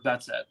later,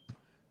 that's it.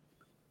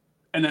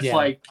 And it's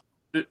like,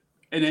 and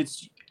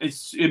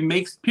it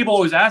makes people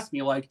always ask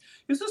me, like,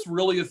 is this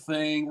really a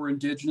thing where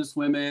Indigenous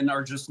women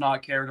are just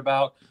not cared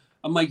about?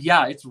 I'm like,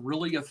 yeah, it's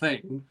really a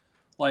thing.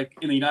 Like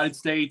in the United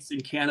States,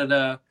 in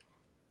Canada,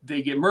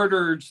 they get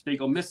murdered, they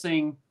go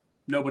missing,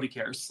 nobody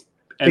cares.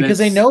 And because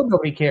they know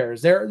nobody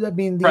cares.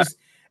 It's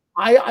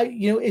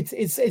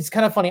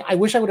kind of funny. I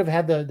wish I would have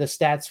had the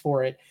stats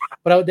for it,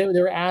 but they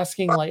were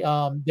asking, like,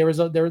 there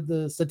were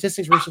the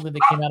statistics recently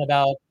that came out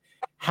about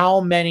how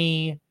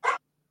many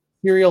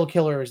serial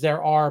killers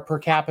there are per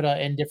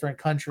capita in different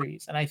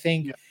countries. And I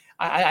think,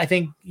 I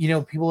think,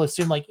 people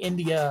assume like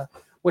India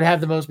would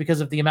have the most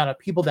because of the amount of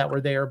people that were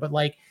there, but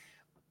like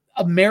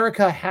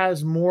America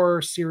has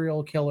more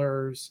serial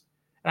killers.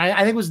 And I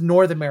think it was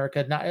North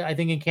America. I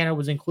think in Canada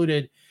was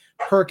included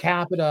per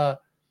capita.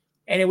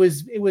 And it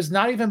was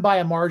not even by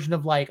a margin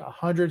of like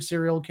 100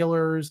 serial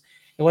killers.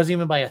 It wasn't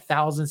even by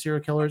 1,000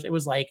 serial killers. It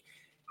was like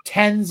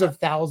tens of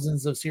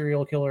thousands of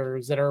serial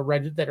killers that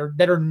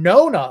are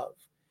known of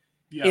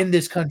in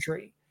this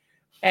country.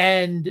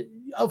 And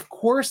of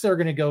course they're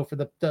going to go for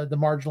the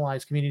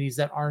marginalized communities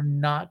that are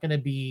not going to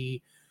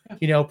be,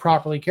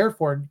 properly cared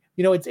for.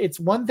 It's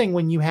one thing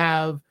when you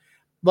have,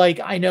 like,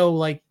 I know,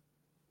 like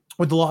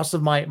with the loss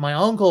of my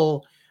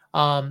uncle,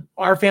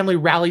 our family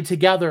rallied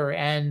together,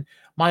 and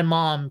my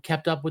mom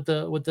kept up with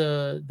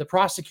the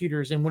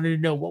prosecutors and wanted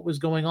to know what was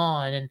going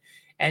on.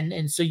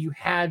 And so you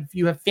have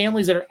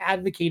families that are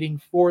advocating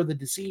for the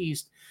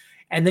deceased.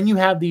 And then you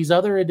have these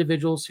other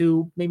individuals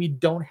who maybe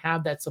don't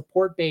have that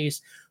support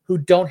base, who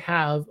don't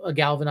have a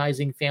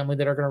galvanizing family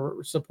that are going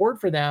to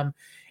support for them.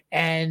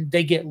 And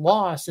they get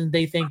lost, and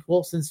they think,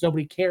 well, since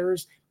nobody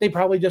cares, they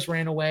probably just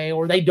ran away,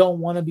 or they don't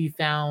want to be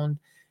found.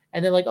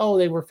 And they're like, oh,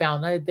 they were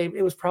found.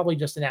 It was probably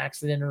just an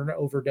accident or an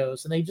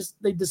overdose. And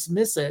they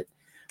dismiss it.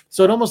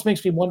 So it almost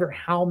makes me wonder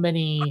how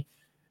many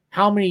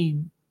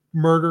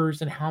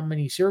murders and how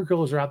many serial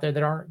killers are out there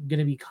that aren't going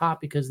to be caught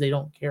because they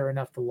don't care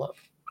enough to look.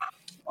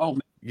 Oh,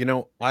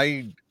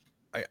 I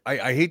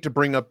hate to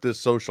bring up this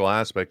social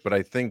aspect, but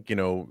I think,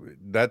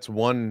 that's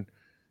one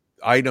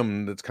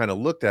item that's kind of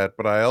looked at.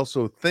 But I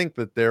also think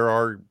that there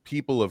are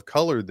people of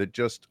color that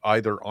just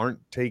either aren't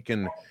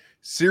taken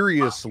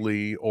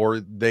seriously, or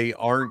they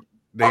aren't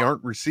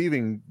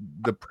receiving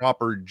the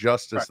proper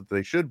justice that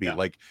they should be.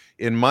 Like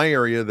in my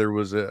area, there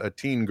was a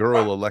teen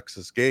girl,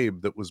 Alexis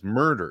Gabe, that was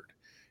murdered.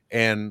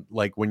 And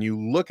like, when you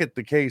look at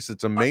the case,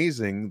 it's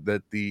amazing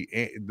that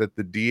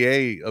the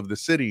DA of the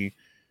city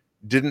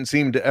didn't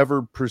seem to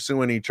ever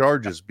pursue any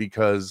charges,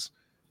 because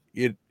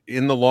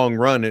in the long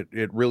run,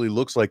 it really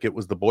looks like it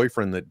was the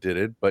boyfriend that did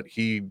it, but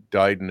he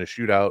died in a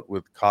shootout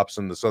with cops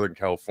in the Southern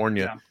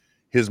California.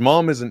 His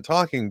mom isn't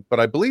talking, but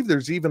I believe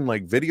there's even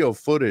like video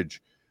footage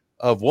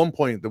of one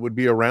point that would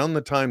be around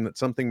the time that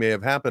something may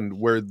have happened,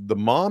 where the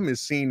mom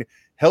is seen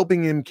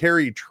helping him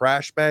carry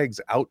trash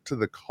bags out to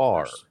the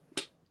car,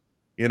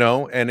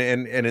 and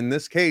in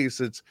this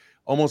case, it's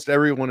almost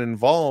everyone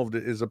involved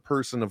is a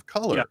person of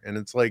color. And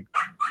it's like,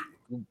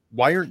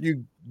 why aren't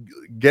you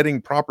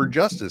getting proper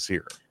justice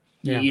here?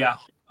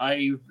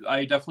 I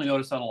definitely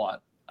noticed that a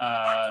lot,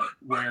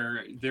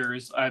 where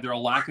there's either a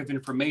lack of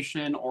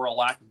information, or a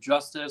lack of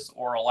justice,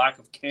 or a lack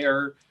of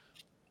care,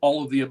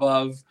 all of the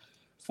above,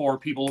 for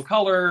people of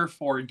color,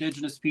 for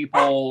Indigenous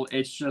people.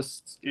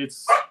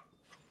 It's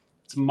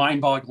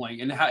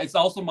mind-boggling. And it's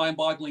also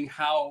mind-boggling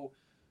how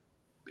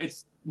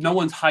no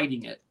one's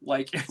hiding it.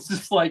 Like, it's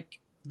just like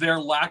their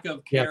lack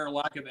of care,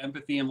 lack of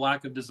empathy, and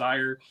lack of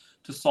desire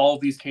to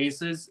solve these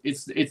cases.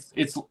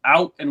 It's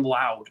out and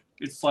loud.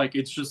 It's like,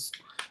 it's just,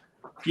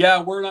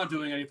 we're not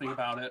doing anything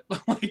about it.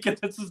 Like,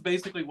 this is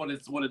basically what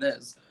it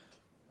is.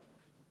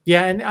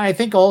 Yeah, and I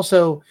think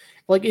also,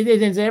 like, it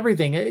is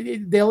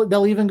everything.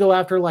 They'll even go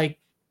after, like,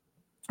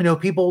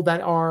 people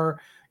that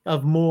are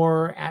of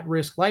more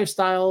at-risk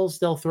lifestyles.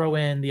 They'll throw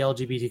in the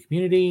LGBT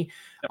community,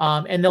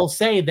 and they'll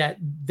say that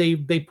they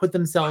put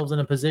themselves in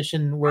a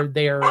position where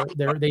they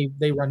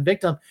run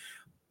victim,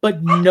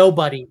 but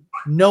nobody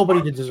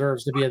that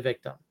deserves to be a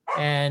victim.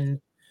 And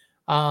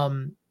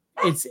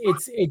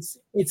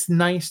it's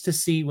nice to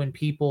see when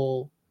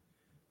people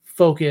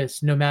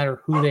focus, no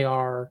matter who they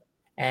are,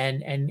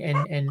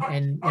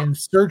 and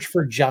search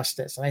for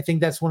justice. And I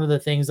think that's one of the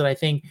things that I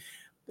think,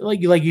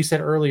 like you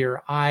said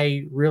earlier,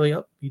 I really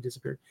he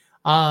disappeared.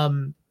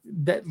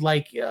 That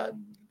like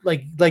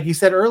you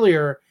said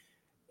earlier,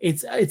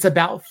 it's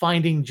about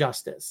finding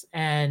justice,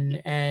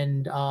 and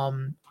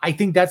I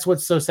think that's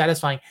what's so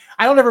satisfying.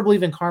 I don't ever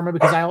believe in karma,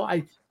 because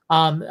I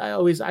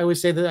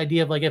always say the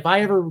idea of, like, if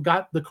I ever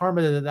got the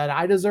karma that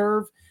I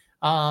deserve,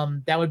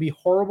 that would be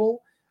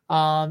horrible.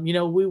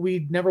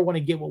 We never want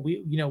to get what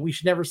we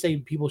should never say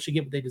people should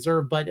get what they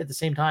deserve, but at the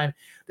same time,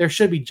 there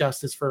should be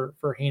justice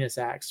for heinous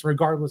acts,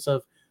 regardless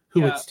of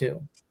who it's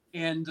to.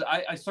 And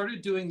I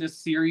started doing this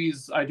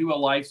series. I do a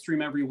live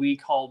stream every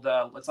week called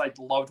it's like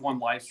Loved One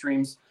Live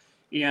Streams.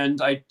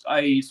 And I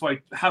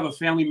have a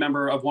family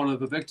member of one of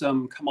the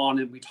victim come on,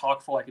 and we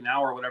talk for like an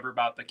hour or whatever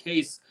about the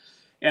case.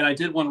 And I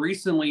did one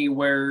recently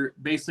where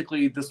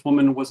basically this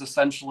woman was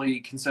essentially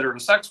considered a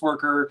sex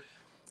worker.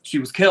 She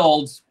was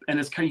killed, and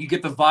it's kind of, you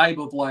get the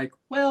vibe of like,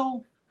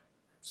 well,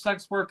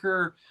 sex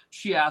worker,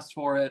 she asked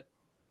for it.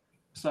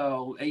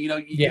 So,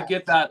 you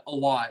get that a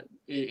lot.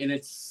 And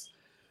it's,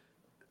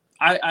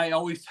 I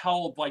always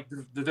tell like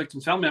the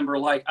victim's family member,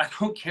 like, I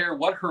don't care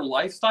what her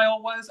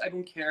lifestyle was. I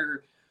don't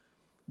care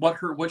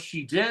what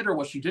she did or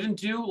what she didn't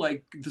do.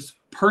 Like, this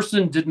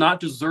person did not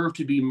deserve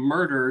to be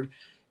murdered,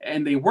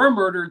 and they were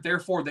murdered.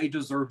 Therefore, they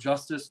deserve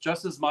justice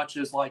just as much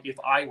as, like, if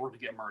I were to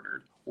get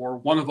murdered, or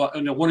one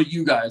of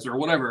you guys or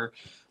whatever.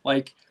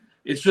 Like,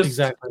 it's just,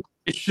 exactly.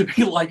 It should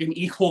be like an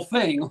equal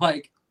thing.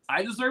 Like,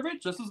 I deserve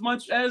it just as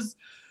much as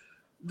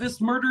this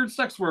murdered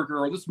sex worker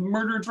or this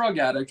murdered drug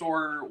addict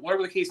or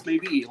whatever the case may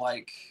be.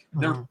 Like,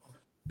 they're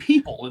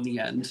people in the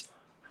end.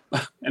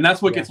 And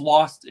that's what gets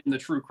lost in the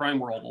true crime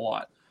world a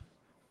lot.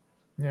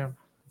 Yeah.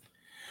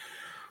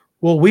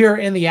 Well, we are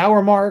in the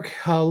hour mark,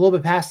 a little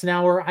bit past an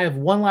hour. I have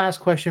one last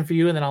question for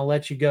you, and then I'll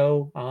let you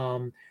go.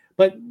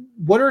 But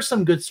what are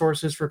some good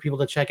sources for people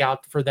to check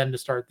out for them to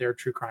start their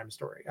true crime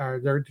story or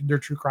their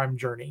true crime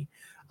journey?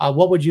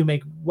 What would you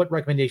make? What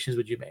recommendations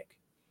would you make?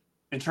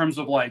 In terms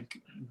of like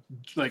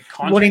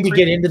content wanting to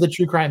get into the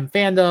true crime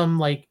fandom,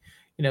 like,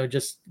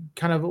 just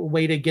kind of a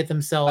way to get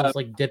themselves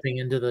like dipping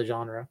into the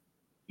genre.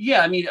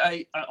 Yeah, I mean,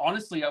 I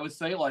honestly, I would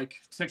say like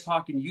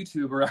TikTok and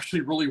YouTube are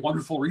actually really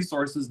wonderful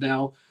resources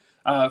now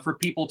for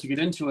people to get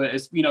into it.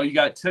 It's, you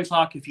got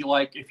TikTok if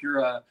you're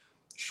a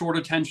short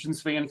attention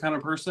span kind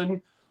of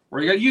person, or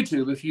you got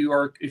YouTube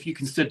if you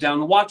can sit down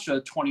and watch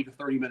a 20 to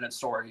 30 minute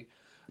story.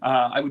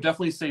 I would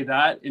definitely say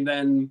that. And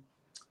then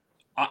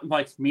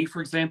like me, for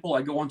example,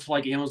 I go onto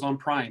like Amazon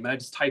Prime and I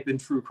just type in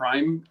true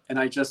crime, and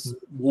I just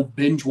will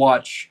binge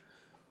watch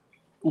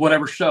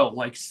whatever show,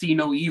 like See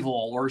No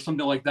Evil or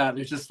something like that.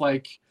 It's just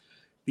like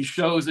these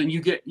shows, and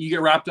you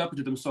get wrapped up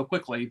into them so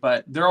quickly.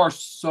 But there are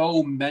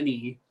so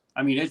many.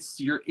 I mean,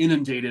 you're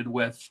inundated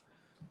with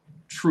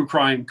true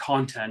crime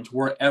content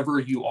wherever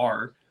you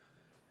are,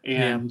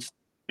 and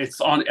it's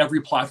on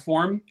every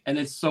platform, and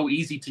it's so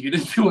easy to get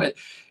into it.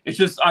 It's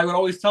just, I would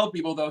always tell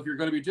people though, if you're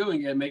going to be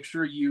doing it, make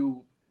sure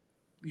you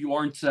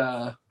aren't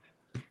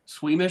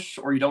squeamish,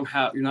 or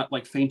you're not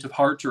like faint of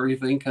heart or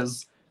anything,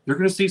 because you're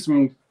going to see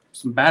some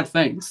bad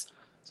things,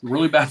 some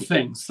really bad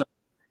things. So.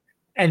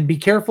 And be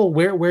careful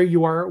where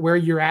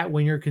you're at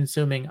when you're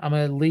consuming. I'm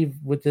going to leave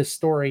with this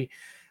story.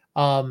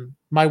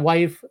 My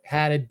wife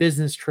had a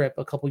business trip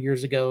a couple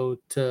years ago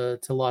to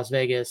Las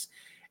Vegas,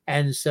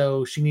 and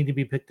so she needed to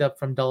be picked up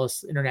from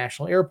Dulles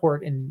International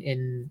Airport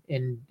in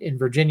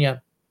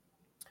Virginia.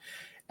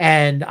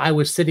 And I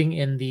was sitting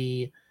in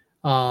the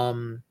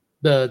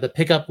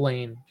pickup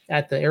lane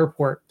at the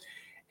airport,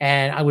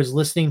 and I was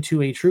listening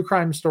to a true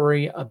crime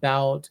story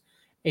about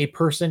a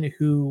person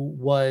who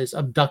was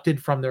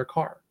abducted from their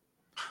car.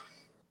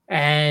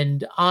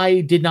 And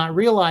I did not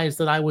realize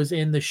that I was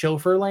in the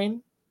chauffeur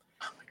lane.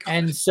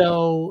 And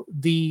so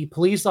the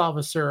police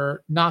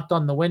officer knocked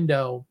on the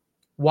window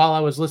while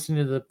I was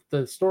listening to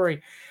the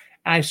story.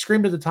 And I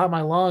screamed at the top of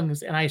my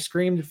lungs, and I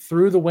screamed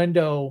through the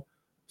window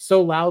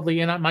so loudly.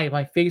 And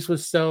my face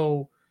was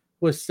so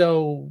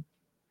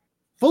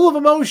full of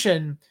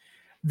emotion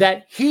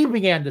that he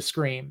began to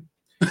scream.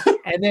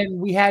 And then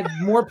we had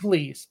more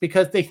police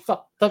because they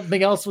thought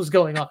something else was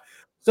going on.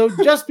 So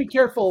just be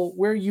careful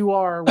where you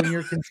are when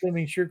you're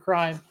consuming true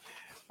crime.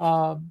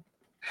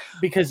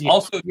 Because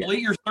delete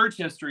your search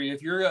history.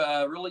 If you're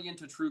really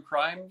into true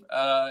crime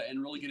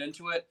and really get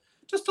into it,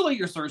 just delete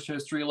your search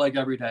history like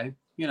every day,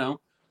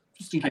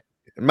 just in case.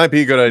 It might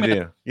be a good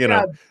idea,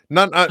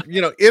 not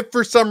if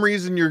for some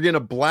reason you're in a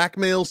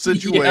blackmail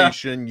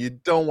situation, you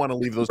don't want to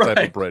leave those type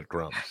of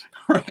breadcrumbs.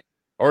 Right.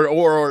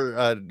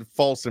 Or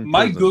false imprisonment.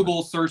 My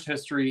Google search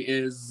history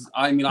is,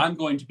 I'm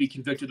going to be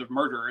convicted of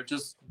murder.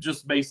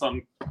 Just based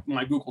on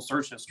my Google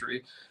search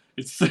history.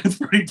 It's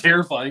pretty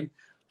terrifying.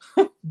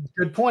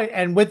 Good point.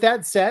 And with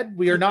that said,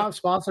 we are not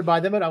sponsored by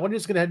them, but I'm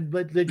just going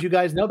to let you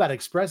guys know about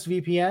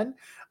ExpressVPN.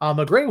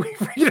 A great way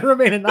for you to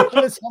remain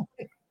anonymous.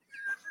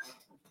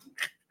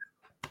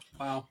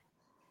 Wow.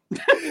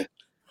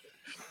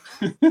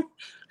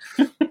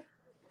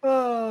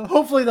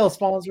 Hopefully they'll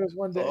sponsor us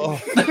one day.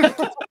 Oh.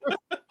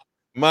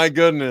 My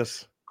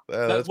goodness.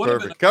 That's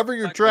perfect. Cover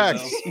your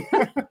tracks.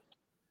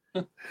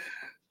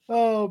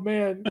 Oh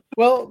man.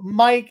 Well,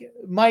 Mike,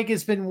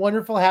 it's been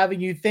wonderful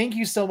having you. Thank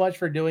you so much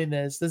for doing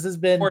this. This has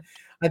been,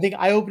 I think,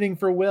 eye-opening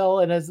for Will,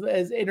 and as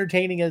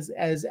entertaining as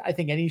I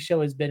think any show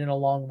has been in a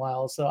long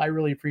while. So I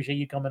really appreciate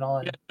you coming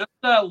on. Yeah, just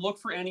look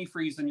for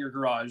antifreeze in your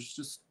garage.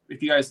 Just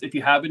if you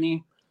have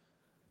any.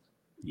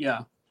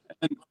 Yeah.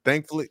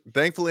 Thankfully,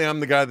 I'm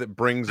the guy that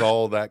brings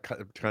all that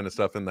kind of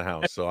stuff in the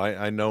house, so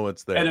I know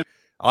it's there.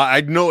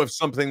 I'd know if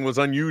something was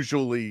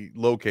unusually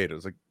located.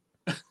 It's like,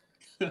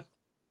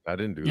 I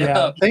didn't do that.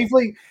 Yeah,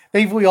 thankfully,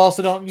 we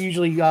also don't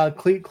usually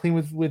clean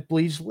with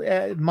bleach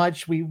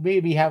much. We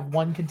maybe have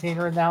one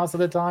container in the house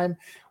at a time.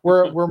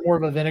 We're more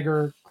of a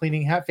vinegar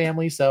cleaning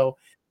family. So,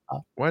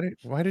 why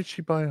did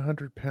she buy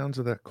 100 pounds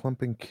of that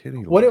clumping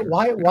kitty?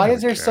 Why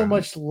is there so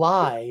much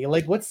lye?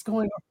 Like, what's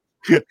going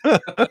on?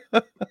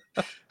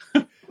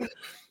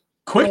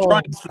 Quit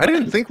trying. I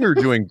didn't think we were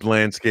doing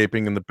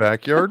landscaping in the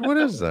backyard. What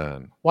is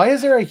that? Why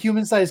is there a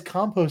human-sized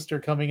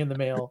composter coming in the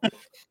mail?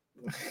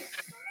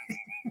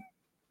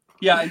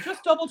 Yeah,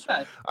 just double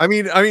check. I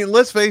mean,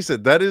 let's face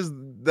it. That is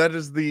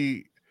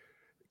the,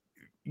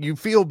 you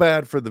feel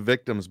bad for the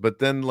victims, but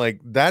then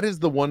like that is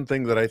the one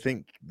thing that I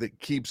think that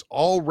keeps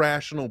all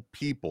rational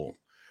people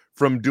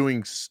from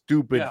doing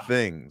stupid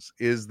things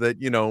is that,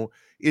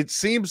 it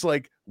seems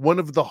like one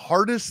of the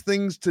hardest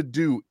things to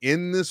do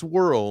in this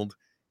world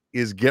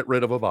is get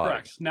rid of a body.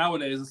 Correct.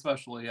 Nowadays,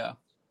 especially,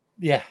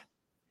 Yeah.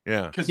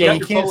 Because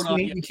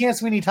you can't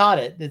Sweeney Todd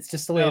it. It's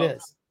just the way it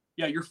is.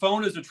 Yeah, your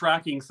phone is a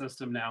tracking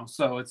system now,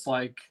 so it's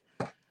like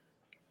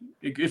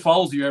it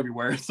follows you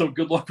everywhere. So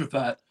good luck with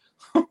that.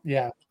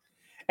 Yeah,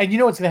 and you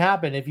know what's going to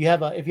happen if you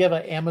have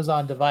an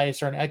Amazon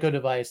device or an Echo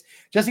device.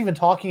 Just even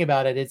talking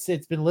about it, it's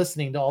been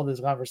listening to all this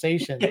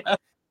conversation. Yeah,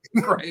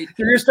 right.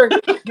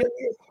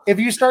 If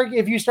you start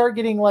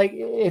getting like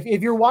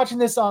if you're watching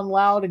this on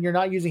loud and you're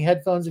not using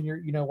headphones and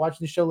you're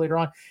watching the show later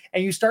on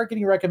and you start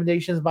getting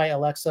recommendations by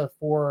Alexa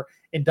for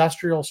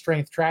industrial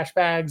strength trash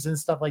bags and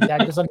stuff like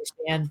that, just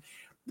understand.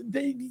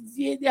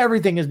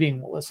 Everything is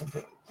being listened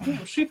to.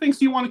 She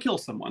thinks you want to kill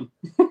someone.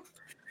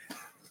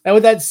 And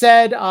with that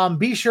said,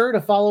 be sure to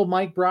follow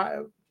Mike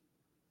I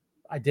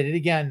did it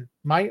again.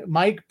 Mike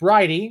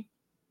Brieaddy.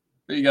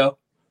 There you go.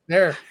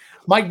 There.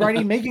 Mike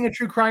Brieaddy, Making a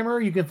True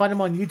Crimer. You can find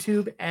him on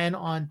YouTube and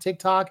on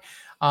TikTok.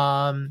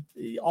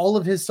 All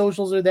of his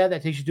socials are there.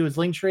 That takes you to his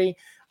link tree.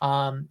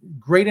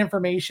 Great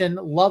information.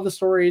 Love the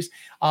stories.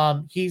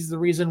 He's the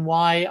reason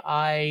why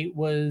I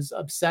was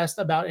obsessed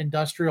about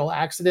industrial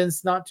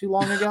accidents not too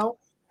long ago.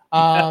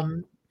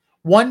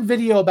 One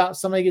video about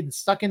somebody getting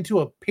stuck into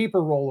a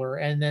paper roller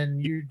and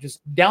then you're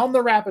just down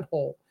the rabbit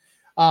hole.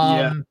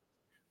 So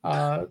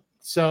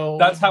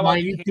that's how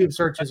my YouTube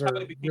searches are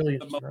really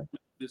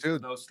interesting.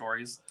 Those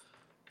stories.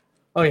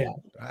 Oh yeah.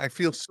 I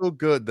feel so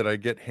good that I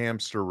get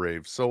hamster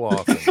rave so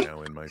often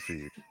now in my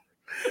feed.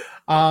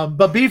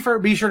 But be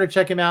sure to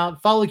check him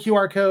out. Follow the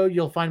QR code.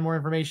 You'll find more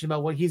information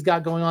about what he's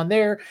got going on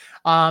there.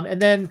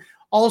 And then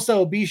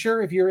also be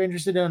sure, if you're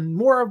interested in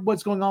more of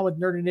what's going on with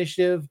Nerd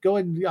Initiative, go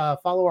and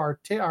follow our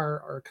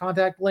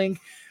contact link.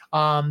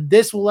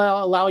 This will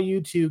allow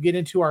you to get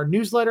into our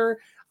newsletter.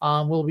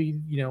 We'll be,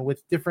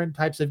 with different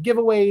types of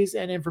giveaways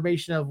and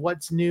information of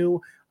what's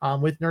new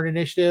with Nerd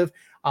Initiative.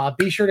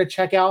 Be sure to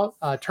check out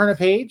Turn a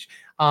Page,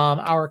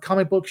 our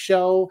comic book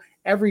show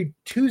every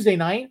Tuesday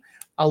night.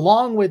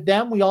 Along with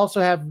them, we also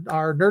have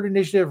our Nerd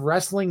Initiative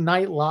Wrestling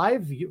Night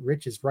Live.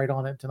 Rich is right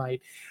on it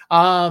tonight.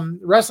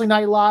 Wrestling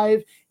Night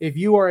Live. If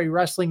you are a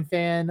wrestling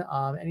fan,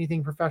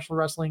 anything professional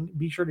wrestling,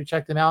 be sure to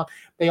check them out.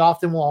 They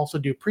often will also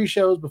do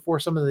pre-shows before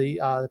some of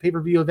the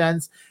pay-per-view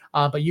events,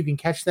 but you can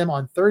catch them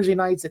on Thursday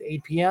nights at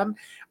 8 p.m.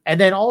 And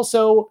then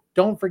also,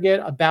 don't forget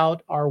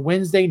about our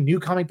Wednesday new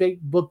comic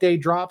book day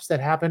drops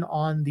that happen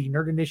on the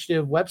Nerd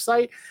Initiative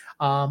website.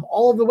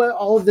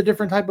 All of the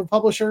different type of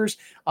publishers,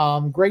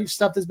 great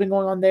stuff that's been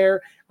going on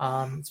there.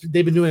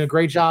 They've been doing a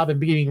great job and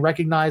being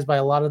recognized by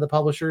a lot of the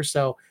publishers.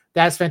 So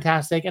that's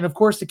fantastic. And of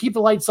course, to keep the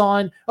lights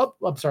on. Oh,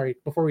 I'm sorry.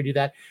 Before we do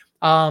that,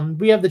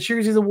 we have the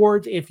Cheersies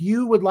Awards. If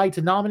you would like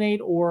to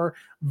nominate or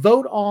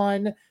vote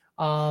on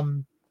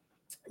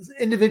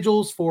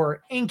individuals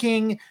for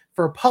inking,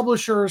 for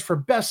publishers, for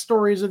best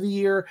stories of the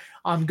year,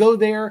 go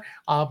there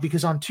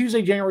because on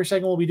Tuesday, January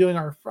 2nd, we'll be doing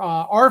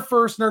our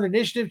first Nerd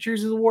Initiative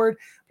Cheersies Award.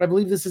 But I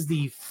believe this is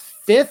the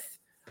fifth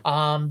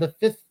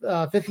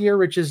year.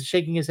 Rich is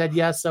shaking his head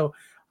yes, so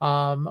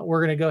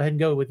we're gonna go ahead and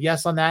go with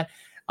yes on that.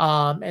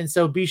 And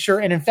so be sure.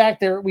 And in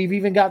fact, we've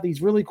even got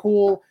these really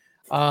cool.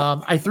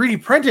 I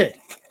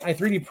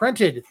 3D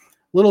printed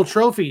little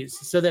trophies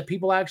so that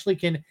people actually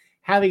can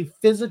have a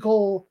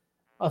physical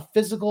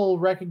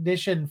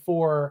recognition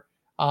for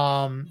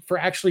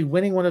actually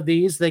winning one of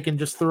these. They can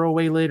just throw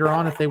away later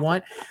on if they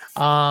want.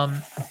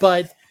 And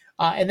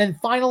then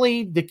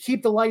finally, to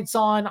keep the lights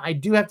on, I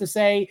do have to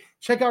say,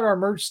 check out our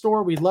merch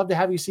store. We'd love to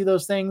have you see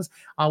those things.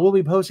 We'll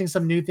be posting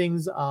some new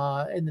things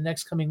in the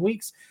next coming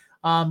weeks.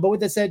 But with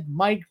that said,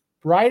 Mike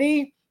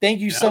Brieaddy, thank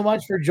you so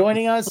much for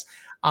joining us.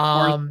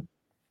 And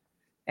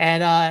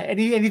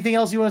anything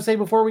else you want to say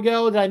before we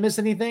go? Did I miss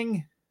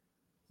anything?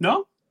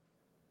 No.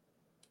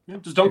 Yeah,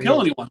 just don't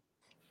kill anyone.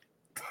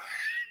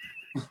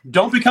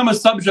 Don't become a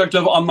subject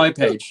on my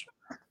page.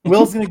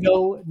 Will's going to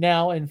go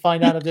now and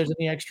find out if there's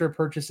any extra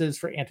purchases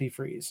for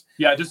antifreeze.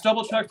 Yeah, just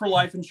double check for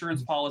life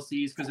insurance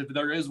policies, because if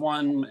there is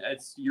one,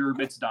 it's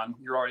done.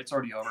 It's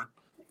already over.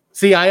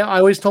 See, I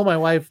always told my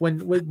wife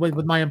when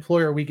with my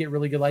employer we get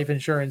really good life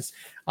insurance.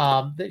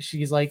 That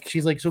she's like,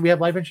 so we have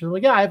life insurance. I'm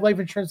like, yeah, I have life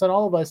insurance on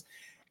all of us.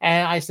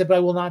 And I said, but I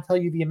will not tell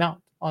you the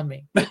amount on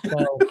me.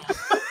 So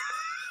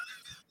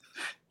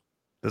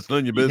that's none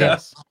of your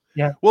business.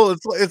 Yeah. Well,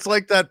 it's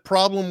like that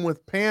problem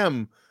with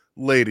Pam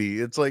lady.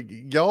 It's like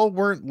y'all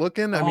weren't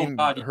looking. I mean,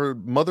 God. Her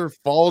mother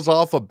falls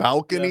off a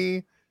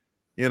balcony,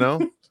 you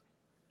know.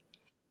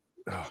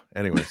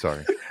 Anyway,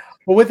 sorry.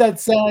 Well, with that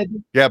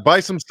said, yeah, buy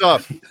some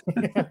stuff.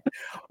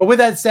 But with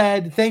that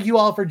said, thank you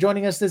all for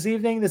joining us this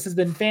evening. This has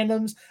been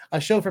Fandoms, a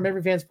show from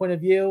every fan's point of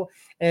view.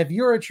 And if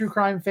you're a true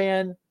crime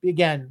fan,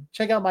 again,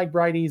 check out Mike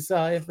Brieaddy's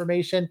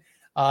information.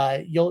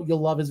 You'll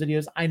love his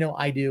videos. I know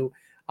I do.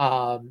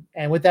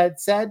 And with that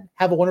said,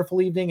 have a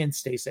wonderful evening and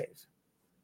stay safe.